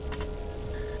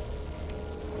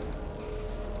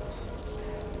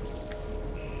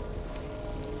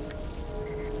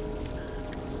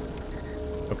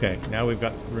 Okay, now we've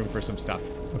got room for some stuff.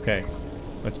 Okay,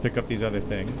 let's pick up these other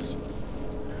things.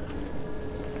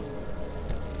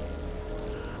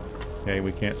 Okay,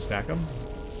 we can't stack them.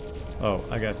 Oh,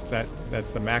 I guess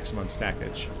that's the maximum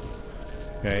stackage.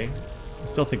 Okay, I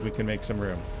still think we can make some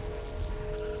room.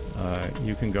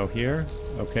 You can go here.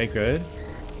 Okay, good.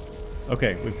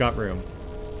 Okay, we've got room.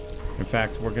 In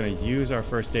fact, we're going to use our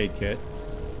first aid kit.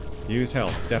 Use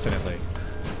health, definitely.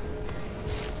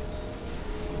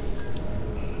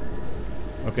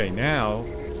 Okay, now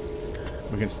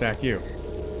we can stack you.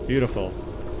 Beautiful.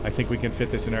 I think we can fit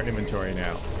this in our inventory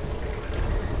now.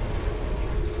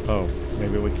 Oh,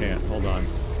 maybe we can't. Hold on.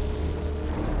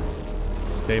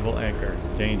 Stable anchor.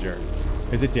 Danger.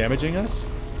 Is it damaging us?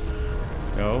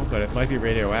 No, but it might be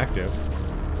radioactive.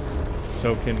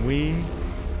 So can we...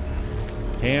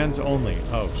 Hands only.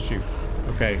 Oh, shoot.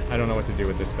 Okay, I don't know what to do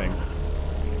with this thing.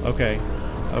 Okay.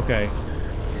 Okay.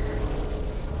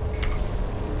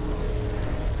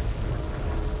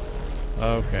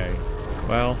 Okay.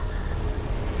 Well,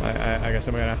 I guess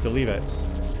I'm gonna have to leave it.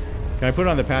 Can I put it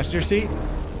on the passenger seat?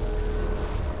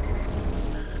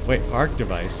 Wait, arc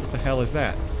device? What the hell is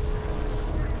that?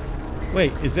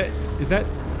 Wait, is that...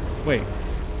 Wait.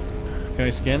 Can I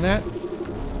scan that?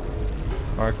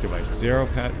 Arc device. Zero.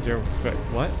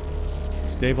 What?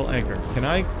 Stable anchor. Can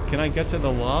I get to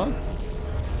the log?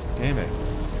 Damn it.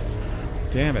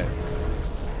 Damn it.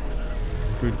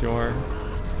 Crude door.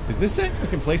 Is this it? I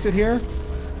can place it here?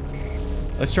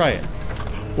 Let's try it.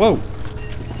 Whoa!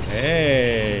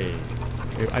 Hey!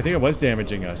 I think it was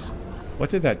damaging us.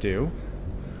 What did that do?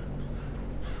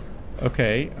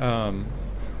 Okay,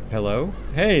 hello?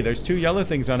 Hey, there's 2 yellow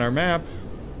things on our map.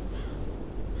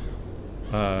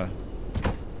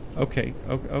 Okay,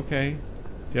 okay.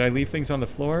 Did I leave things on the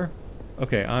floor?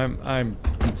 Okay, I'm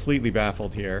completely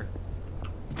baffled here.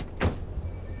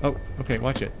 Oh, okay,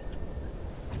 watch it.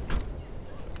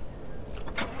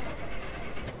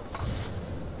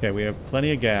 Okay, we have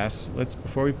plenty of gas. Let's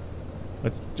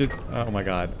just, oh my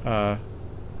god.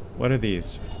 What are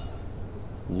these?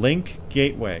 Link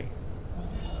gateway.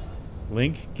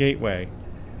 Link gateway.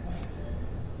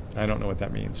 I don't know what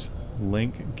that means.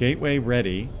 Link gateway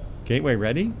ready. Gateway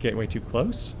ready? Gateway too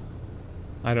close?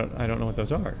 I don't know what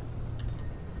those are.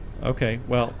 Okay,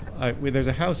 well, there's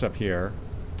a house up here.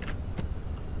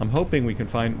 I'm hoping we can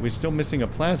find... We're still missing a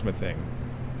plasma thing.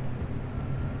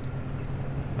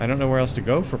 I don't know where else to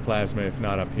go for plasma if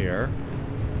not up here.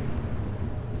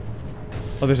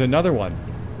 Oh, there's another one.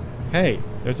 Hey,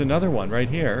 there's another one right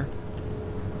here.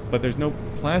 But there's no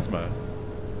plasma.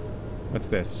 What's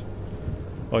this?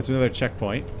 Oh, it's another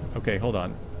checkpoint. Okay, hold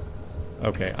on.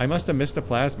 Okay, I must have missed a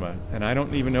plasma, and I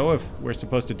don't even know if we're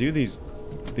supposed to do these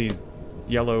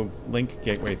yellow link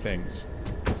gateway things.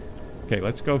 Okay,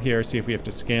 let's go here, see if we have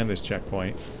to scan this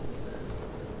checkpoint.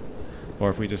 Or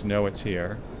if we just know it's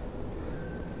here.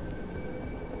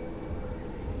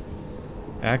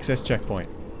 Access checkpoint.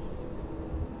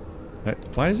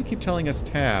 Why does it keep telling us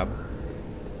tab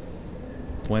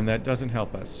when that doesn't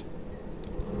help us?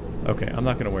 Okay, I'm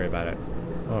not going to worry about it.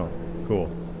 Oh, cool.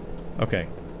 Okay.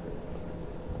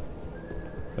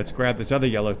 Let's grab this other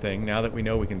yellow thing now that we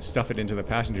know we can stuff it into the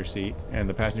passenger seat, and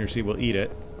the passenger seat will eat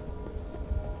it.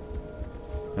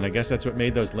 And I guess that's what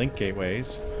made those link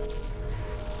gateways.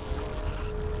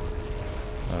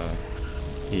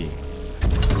 E.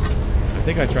 I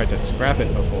think I tried to scrap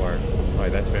it before. Oh,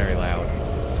 that's very loud.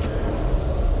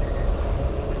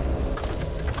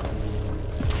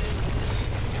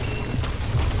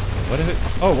 What is it?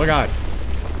 Oh my god.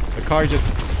 The car just...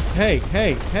 Hey,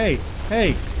 hey, hey,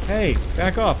 hey, hey,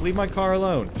 back off. Leave my car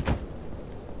alone.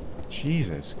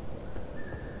 Jesus.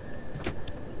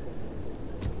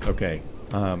 Okay.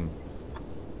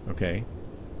 Okay.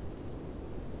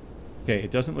 Okay,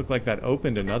 it doesn't look like that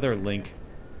opened another link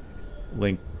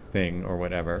thing or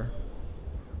whatever.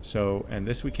 So, and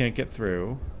this we can't get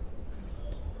through.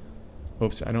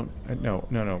 Oops, I don't... No,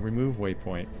 remove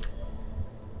waypoint.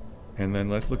 And then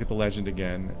let's look at the legend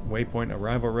again. Waypoint,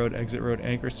 arrival road, exit road,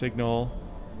 anchor signal,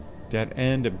 dead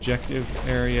end, objective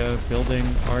area, building,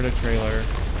 ARTA trailer.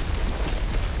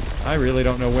 I really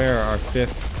don't know where our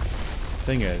 5th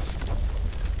thing is.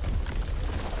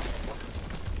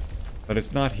 But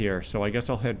it's not here, so I guess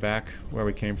I'll head back where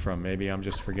we came from. Maybe I'm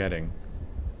just forgetting.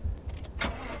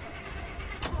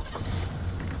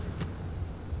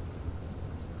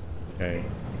 Okay.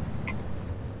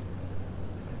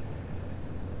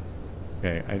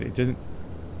 Okay, it didn't...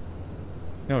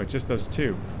 No, it's just those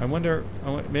two. I wonder...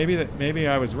 maybe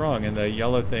I was wrong and the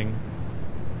yellow thing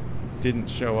didn't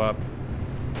show up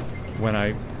when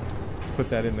I put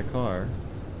that in the car.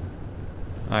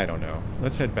 I don't know.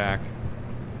 Let's head back.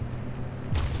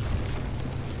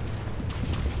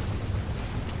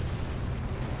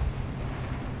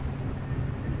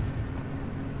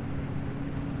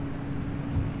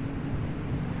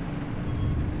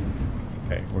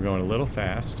 Okay, we're going a little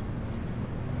fast.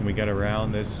 And we get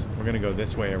around this... We're going to go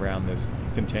this way around this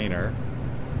container.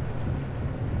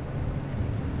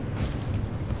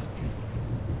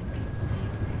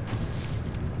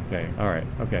 Okay, alright.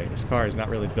 Okay, this car is not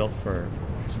really built for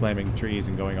slamming trees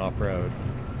and going off-road.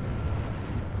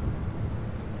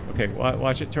 Okay,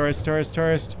 watch it. Tourist, tourist,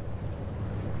 tourist.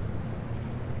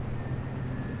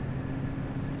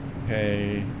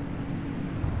 Okay.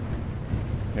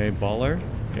 Okay, baller.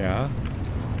 Yeah.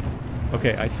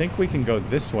 Okay, I think we can go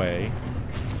this way.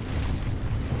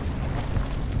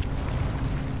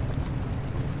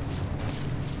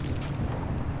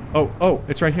 Oh,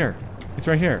 it's right here. It's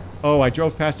right here. Oh, I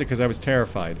drove past it because I was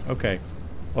terrified. Okay.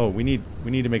 Oh, we need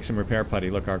to make some repair putty.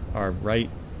 Look, our right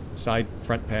side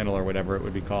front panel or whatever it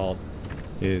would be called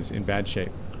is in bad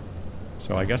shape.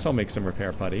 So I guess I'll make some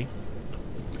repair putty.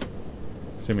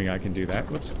 Assuming I can do that.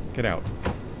 Whoops, get out.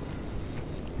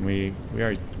 We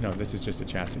already... No, this is just a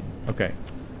chassis. Okay.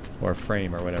 Or a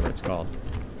frame or whatever it's called.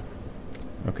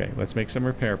 Okay, let's make some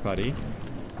repair putty.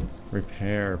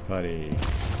 Repair putty.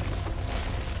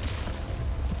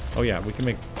 Oh yeah, we can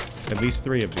make at least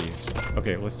 3 of these.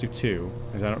 Okay, let's do 2,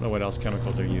 because I don't know what else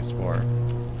chemicals are used for.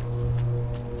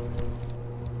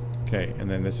 Okay, and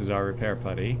then this is our repair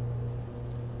putty.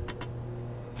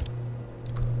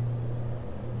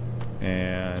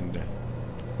 And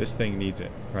this thing needs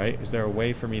it, right? Is there a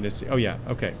way for me to see? Oh yeah,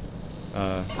 okay.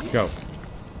 Go.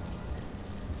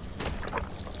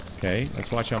 Okay,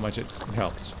 let's watch how much it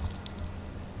helps.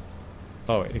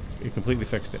 Oh, it completely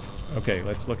fixed it. Okay,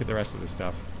 let's look at the rest of this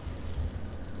stuff.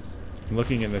 I'm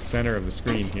looking in the center of the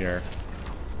screen here,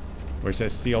 where it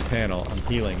says steel panel. I'm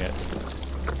healing it.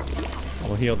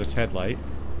 We'll heal this headlight.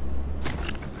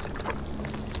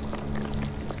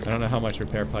 I don't know how much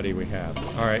repair putty we have.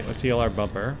 Alright, let's heal our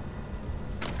bumper.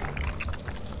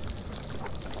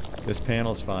 This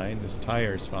panel's fine. This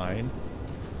tire's fine.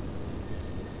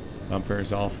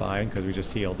 Bumper's all fine because we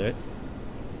just healed it.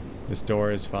 This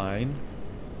door is fine.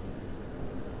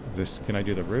 Can I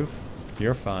do the roof?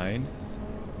 You're fine.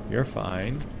 You're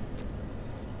fine.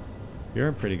 You're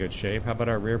in pretty good shape. How about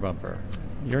our rear bumper?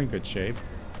 You're in good shape.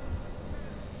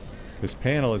 This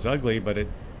panel is ugly, but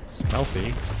it's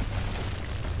healthy.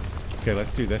 Okay,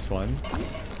 let's do this one.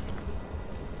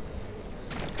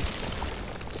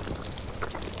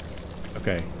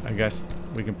 Okay, I guess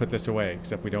we can put this away,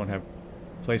 except we don't have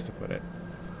a place to put it.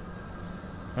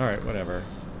 Alright, whatever.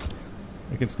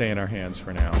 It can stay in our hands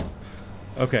for now.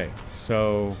 Okay,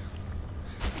 so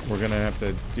we're gonna have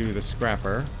to do the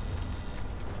scrapper.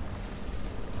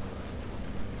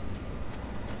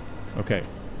 Okay,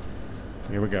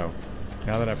 here we go.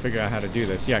 Now that I figure out how to do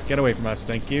this. Yeah, get away from us,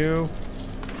 thank you.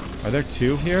 Are there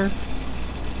 2 here?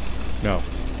 No.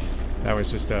 That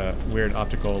was just a weird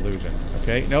optical illusion.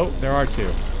 Okay, no, there are 2.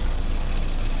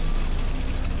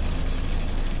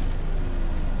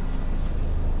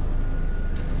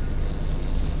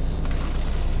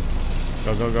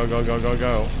 Go, go, go, go, go, go,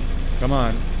 go. Come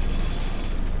on.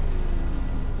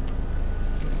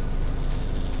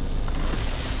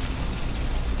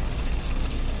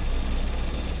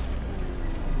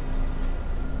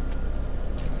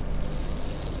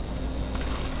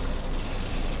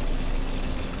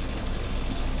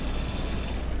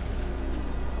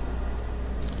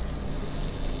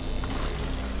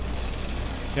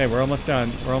 Okay, we're almost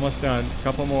done. We're almost done.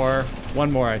 Couple more.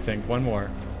 One more, I think. One more.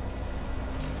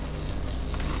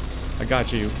 I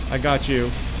got you. I got you.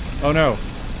 Oh no.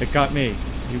 It got me.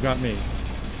 You got me.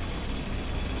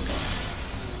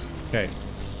 Okay.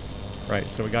 Right,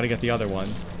 so we gotta get the other one.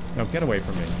 No, get away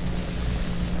from me.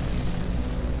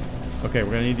 Okay,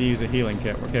 we're gonna need to use a healing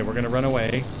kit. Okay, we're gonna run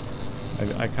away.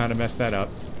 I kind of messed that up.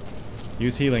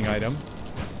 Use healing item.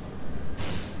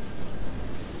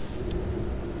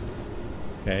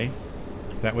 Okay.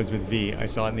 That was with V. I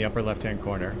saw it in the upper left-hand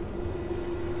corner.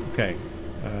 Okay.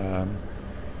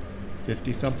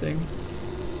 50 something.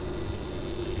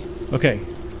 Okay.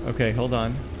 Okay, hold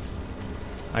on.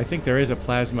 I think there is a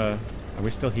plasma. Are we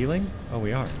still healing? Oh,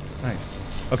 we are. Nice.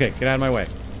 Okay, get out of my way.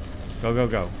 Go, go,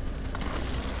 go.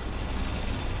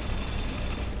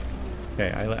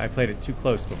 Okay, I played it too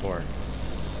close before.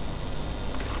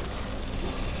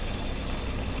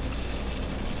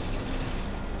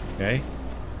 Okay.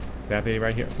 Deputy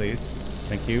right here, please.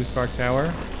 Thank you, Spark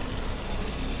Tower.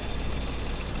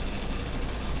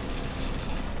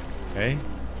 Okay.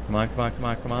 Come on, come on, come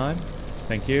on, come on.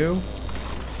 Thank you.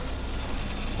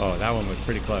 Oh, that one was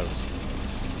pretty close.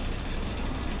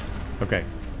 Okay.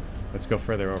 Let's go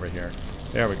further over here.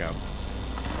 There we go.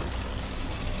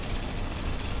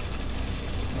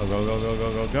 Go, go, go, go,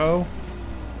 go, go, go.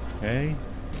 Okay.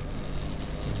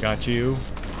 Got you.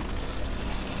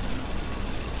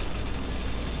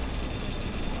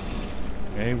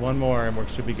 Okay, one more and we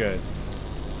should be good.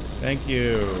 Thank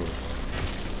you.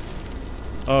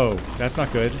 Oh, that's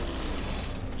not good.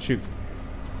 Shoot.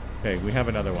 Okay, we have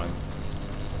another one.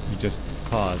 We just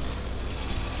paused.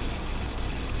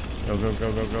 Go, go,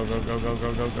 go, go, go, go, go, go,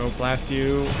 go, go, go. Blast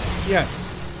you.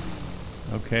 Yes!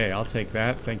 Okay, I'll take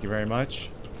that. Thank you very much.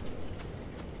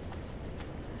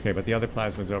 Okay, but the other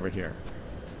plasma's over here.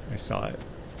 I saw it.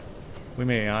 We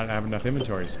may not have enough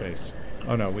inventory space.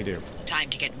 Oh no, we do.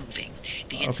 Time to get moving.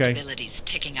 The instability's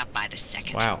ticking up by the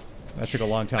second. Wow, that took a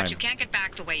long time. But you can't get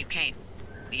back the way you came.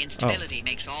 The instability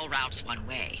makes all routes one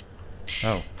way.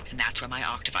 Oh. And that's where my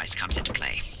arc device comes into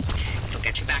play. It'll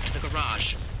get you back to the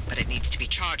garage, but it needs to be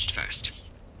charged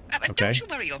first. But don't you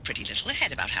worry your pretty little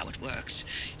head about how it works.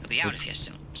 You'll be out of here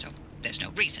soon, so there's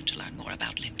no reason to learn more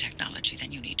about limb technology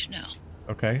than you need to know.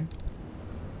 Okay.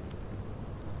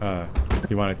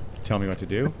 You want to tell me what to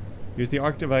do? Use the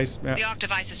arc device. The arc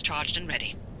device is charged and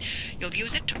ready. You'll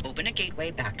use it to open a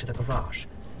gateway back to the garage,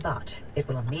 but it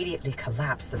will immediately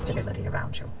collapse the stability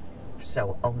around you.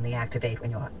 So only activate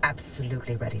when you're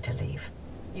absolutely ready to leave.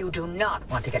 You do not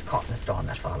want to get caught in the storm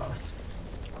that follows.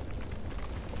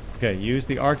 Okay, use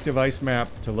the arc device map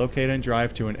to locate and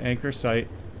drive to an anchor site.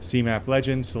 See map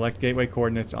legend, select gateway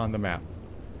coordinates on the map.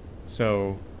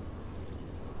 So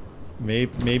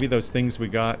maybe those things we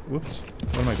got. Whoops.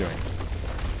 What am I doing?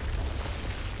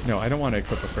 No, I don't want to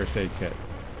equip a first aid kit.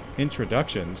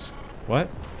 Introductions? What?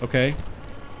 Okay.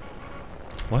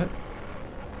 What?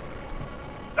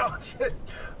 Oh,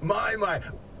 my.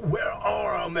 Where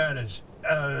are our manners?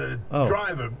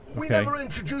 Driver, we never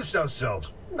introduced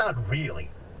ourselves. Not really.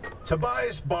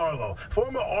 Tobias Barlow,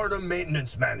 former Artem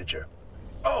maintenance manager.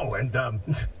 Oh, and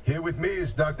here with me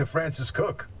is Dr. Francis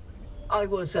Cook. I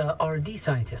was a R&D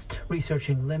scientist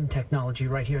researching limb technology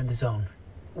right here in the zone.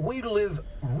 We live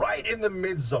right in the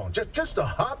mid-zone, just a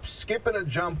hop, skip, and a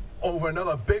jump over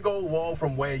another big old wall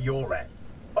from where you're at.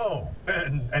 Oh,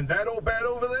 and that old bat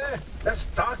over there? That's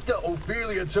Dr.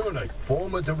 Ophelia Turner,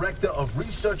 former director of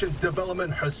research and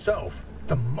development herself.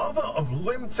 The mother of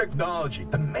limb technology,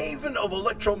 the maven of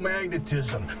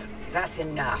electromagnetism. That's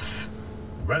enough.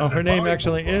 Oh, her name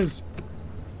actually is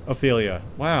Ophelia.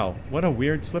 Wow, what a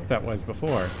weird slip that was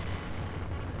before.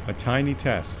 A tiny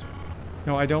test.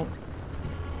 No, I don't...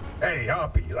 Hey,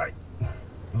 Hoppy,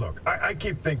 look, I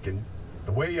keep thinking,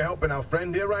 the way you're helping our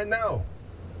friend here right now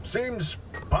seems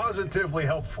positively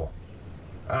helpful.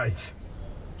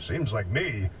 Seems like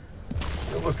me.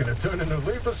 You're looking to turn a new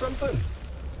leaf or something?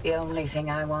 The only thing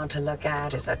I want to look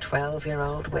at is a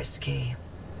 12-year-old whiskey.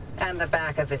 And the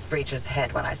back of this breacher's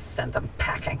head when I send them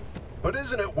packing. But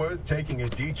isn't it worth taking a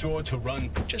detour to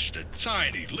run just a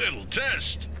tiny little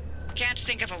test? Can't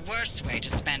think of a worse way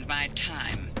to spend my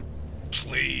time.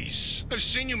 Please. I've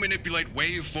seen you manipulate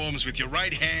waveforms with your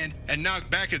right hand and knock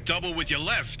back a double with your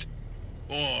left.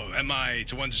 Or am I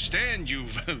to understand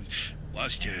you've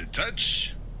lost your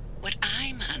touch? What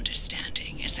I'm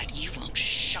understanding is that you won't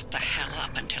shut the hell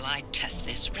up until I test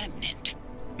this remnant.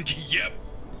 Yep.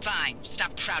 Fine,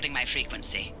 stop crowding my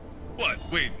frequency. What?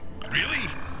 Wait, really?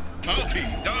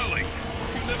 Hoppy, darling,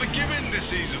 you never give in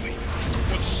this easily.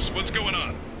 What's going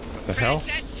on? The hell?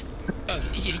 Francis?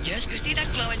 Yes? You see that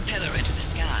glowing pillar into the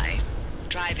sky?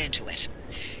 Drive into it.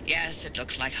 Yes, it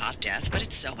looks like hot death, but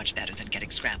it's so much better than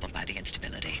getting scrambled by the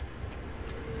instability.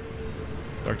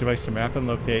 Dark device to map and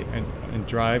locate and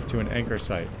drive to an anchor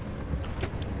site.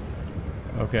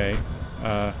 Okay.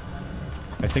 I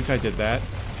think I did that.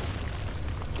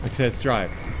 It says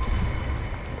drive.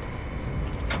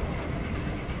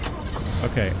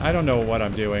 Okay, I don't know what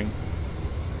I'm doing.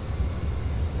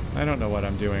 I don't know what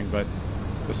I'm doing, but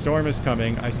the storm is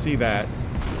coming. I see that.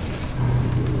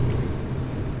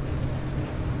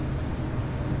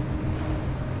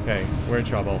 Okay, we're in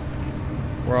trouble.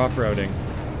 We're off-roading.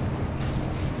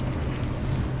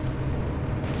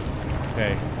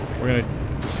 Okay, we're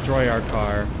gonna destroy our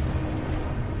car.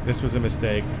 This was a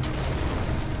mistake.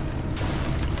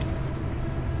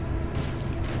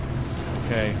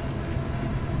 Okay.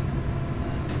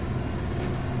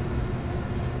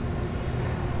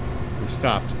 We've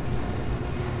stopped.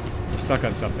 We're stuck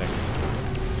on something.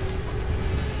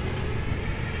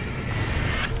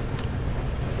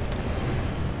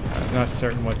 Not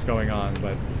certain what's going on,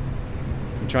 but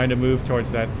I'm trying to move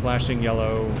towards that flashing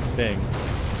yellow thing.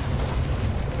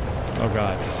 Oh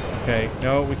god. Okay,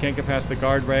 no, we can't get past the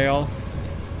guardrail.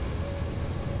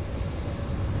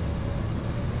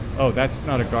 Oh, that's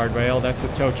not a guardrail, that's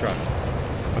a tow truck.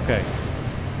 Okay.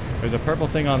 There's a purple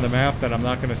thing on the map that I'm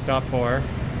not going to stop for.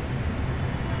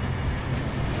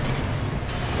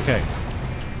 Okay.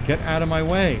 Get out of my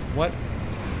way. What?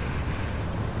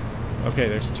 Okay,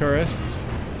 there's tourists.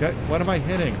 What am I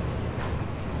hitting?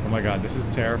 Oh my god, this is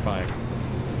terrifying.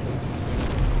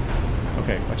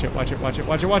 Okay, watch it, watch it, watch it,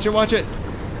 watch it, watch it, watch it!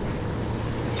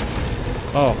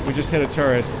 Oh, we just hit a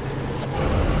tourist.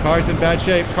 Car's in bad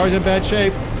shape, car's in bad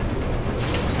shape!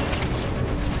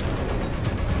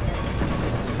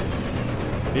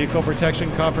 Vehicle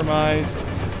protection compromised.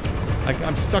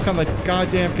 I'm stuck on the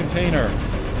goddamn container.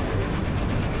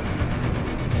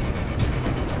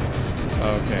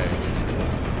 Okay.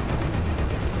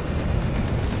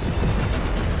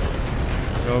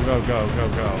 Go, go, go, go,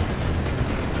 go.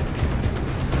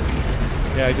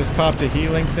 Yeah, I just popped a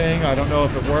healing thing. I don't know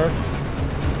if it worked.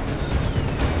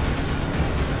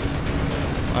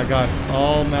 I got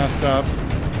all messed up.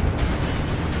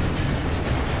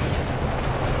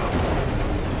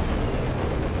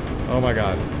 Oh my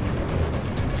god.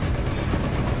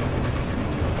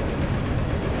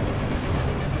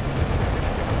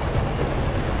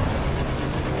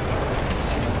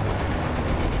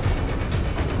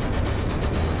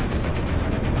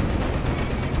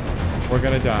 We're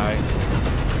gonna die.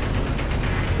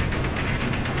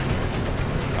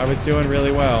 I was doing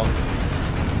really well.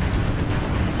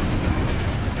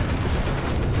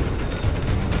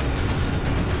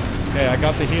 Okay, I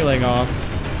got the healing off.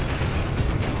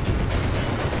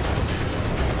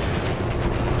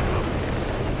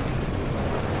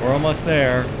 We're almost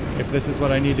there, if this is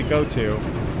what I need to go to.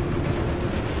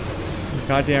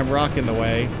 Goddamn rock in the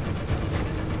way.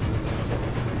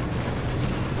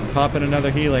 Popping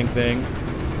another healing thing.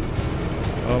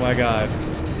 Oh my god.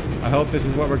 I hope this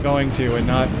is what we're going to and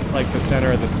not like the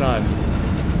center of the sun.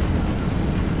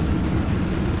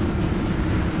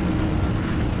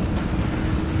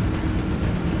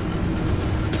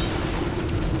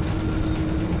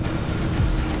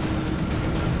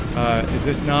 Is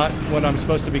this not what I'm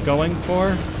supposed to be going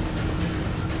for?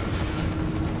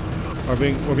 We're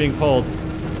being pulled.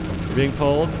 We're being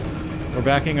pulled. We're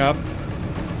backing up.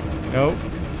 Nope.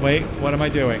 Wait, what am I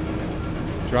doing?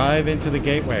 Drive into the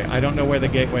gateway. I don't know where the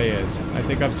gateway is. I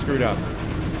think I've screwed up.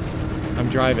 I'm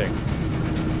driving.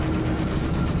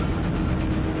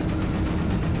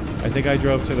 I think I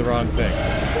drove to the wrong thing.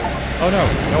 Oh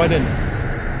no! No, I didn't.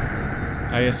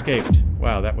 I escaped.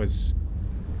 Wow, that was...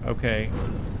 okay.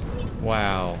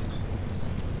 Wow.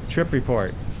 Trip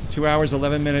report. 2 hours,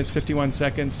 11 minutes, 51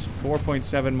 seconds,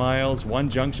 4.7 miles, 1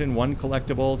 junction, 1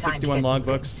 collectible, 61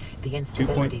 logbooks. The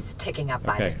instability's ticking up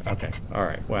by the second. Okay,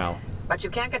 alright, wow. But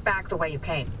you can't get back the way you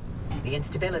came. The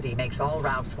instability makes all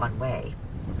routes one way.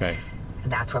 Okay.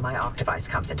 And that's where my arc device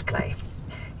comes into play.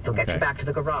 It'll get you back to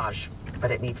the garage, but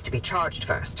it needs to be charged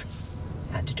first.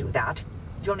 And to do that,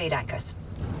 you'll need anchors.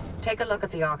 Take a look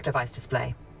at the arc device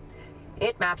display.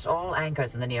 It maps all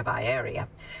anchors in the nearby area.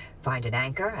 Find an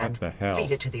anchor and feed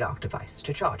it to the arc device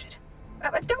to charge it.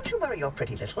 Don't you worry your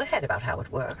pretty little head about how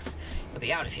it works. You'll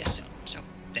be out of here soon, so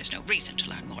there's no reason to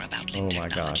learn more about limb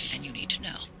technology than you need to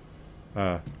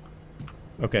know.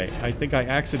 Okay, I think I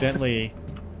accidentally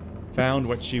found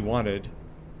what she wanted.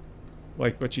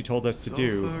 Like what she told us to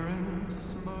do.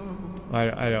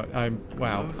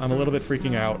 Wow, I'm a little bit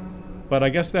freaking out. But I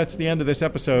guess that's the end of this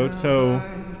episode, so...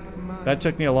 that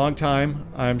took me a long time.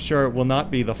 I'm sure it will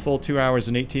not be the full 2 hours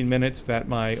and 18 minutes that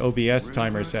my OBS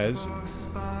timer says.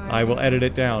 I will edit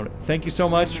it down. Thank you so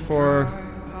much for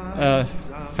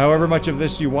however much of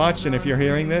this you watched, and if you're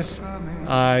hearing this,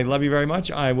 I love you very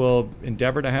much. I will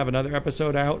endeavor to have another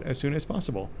episode out as soon as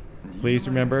possible. Please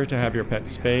remember to have your pets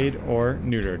spayed or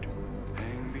neutered.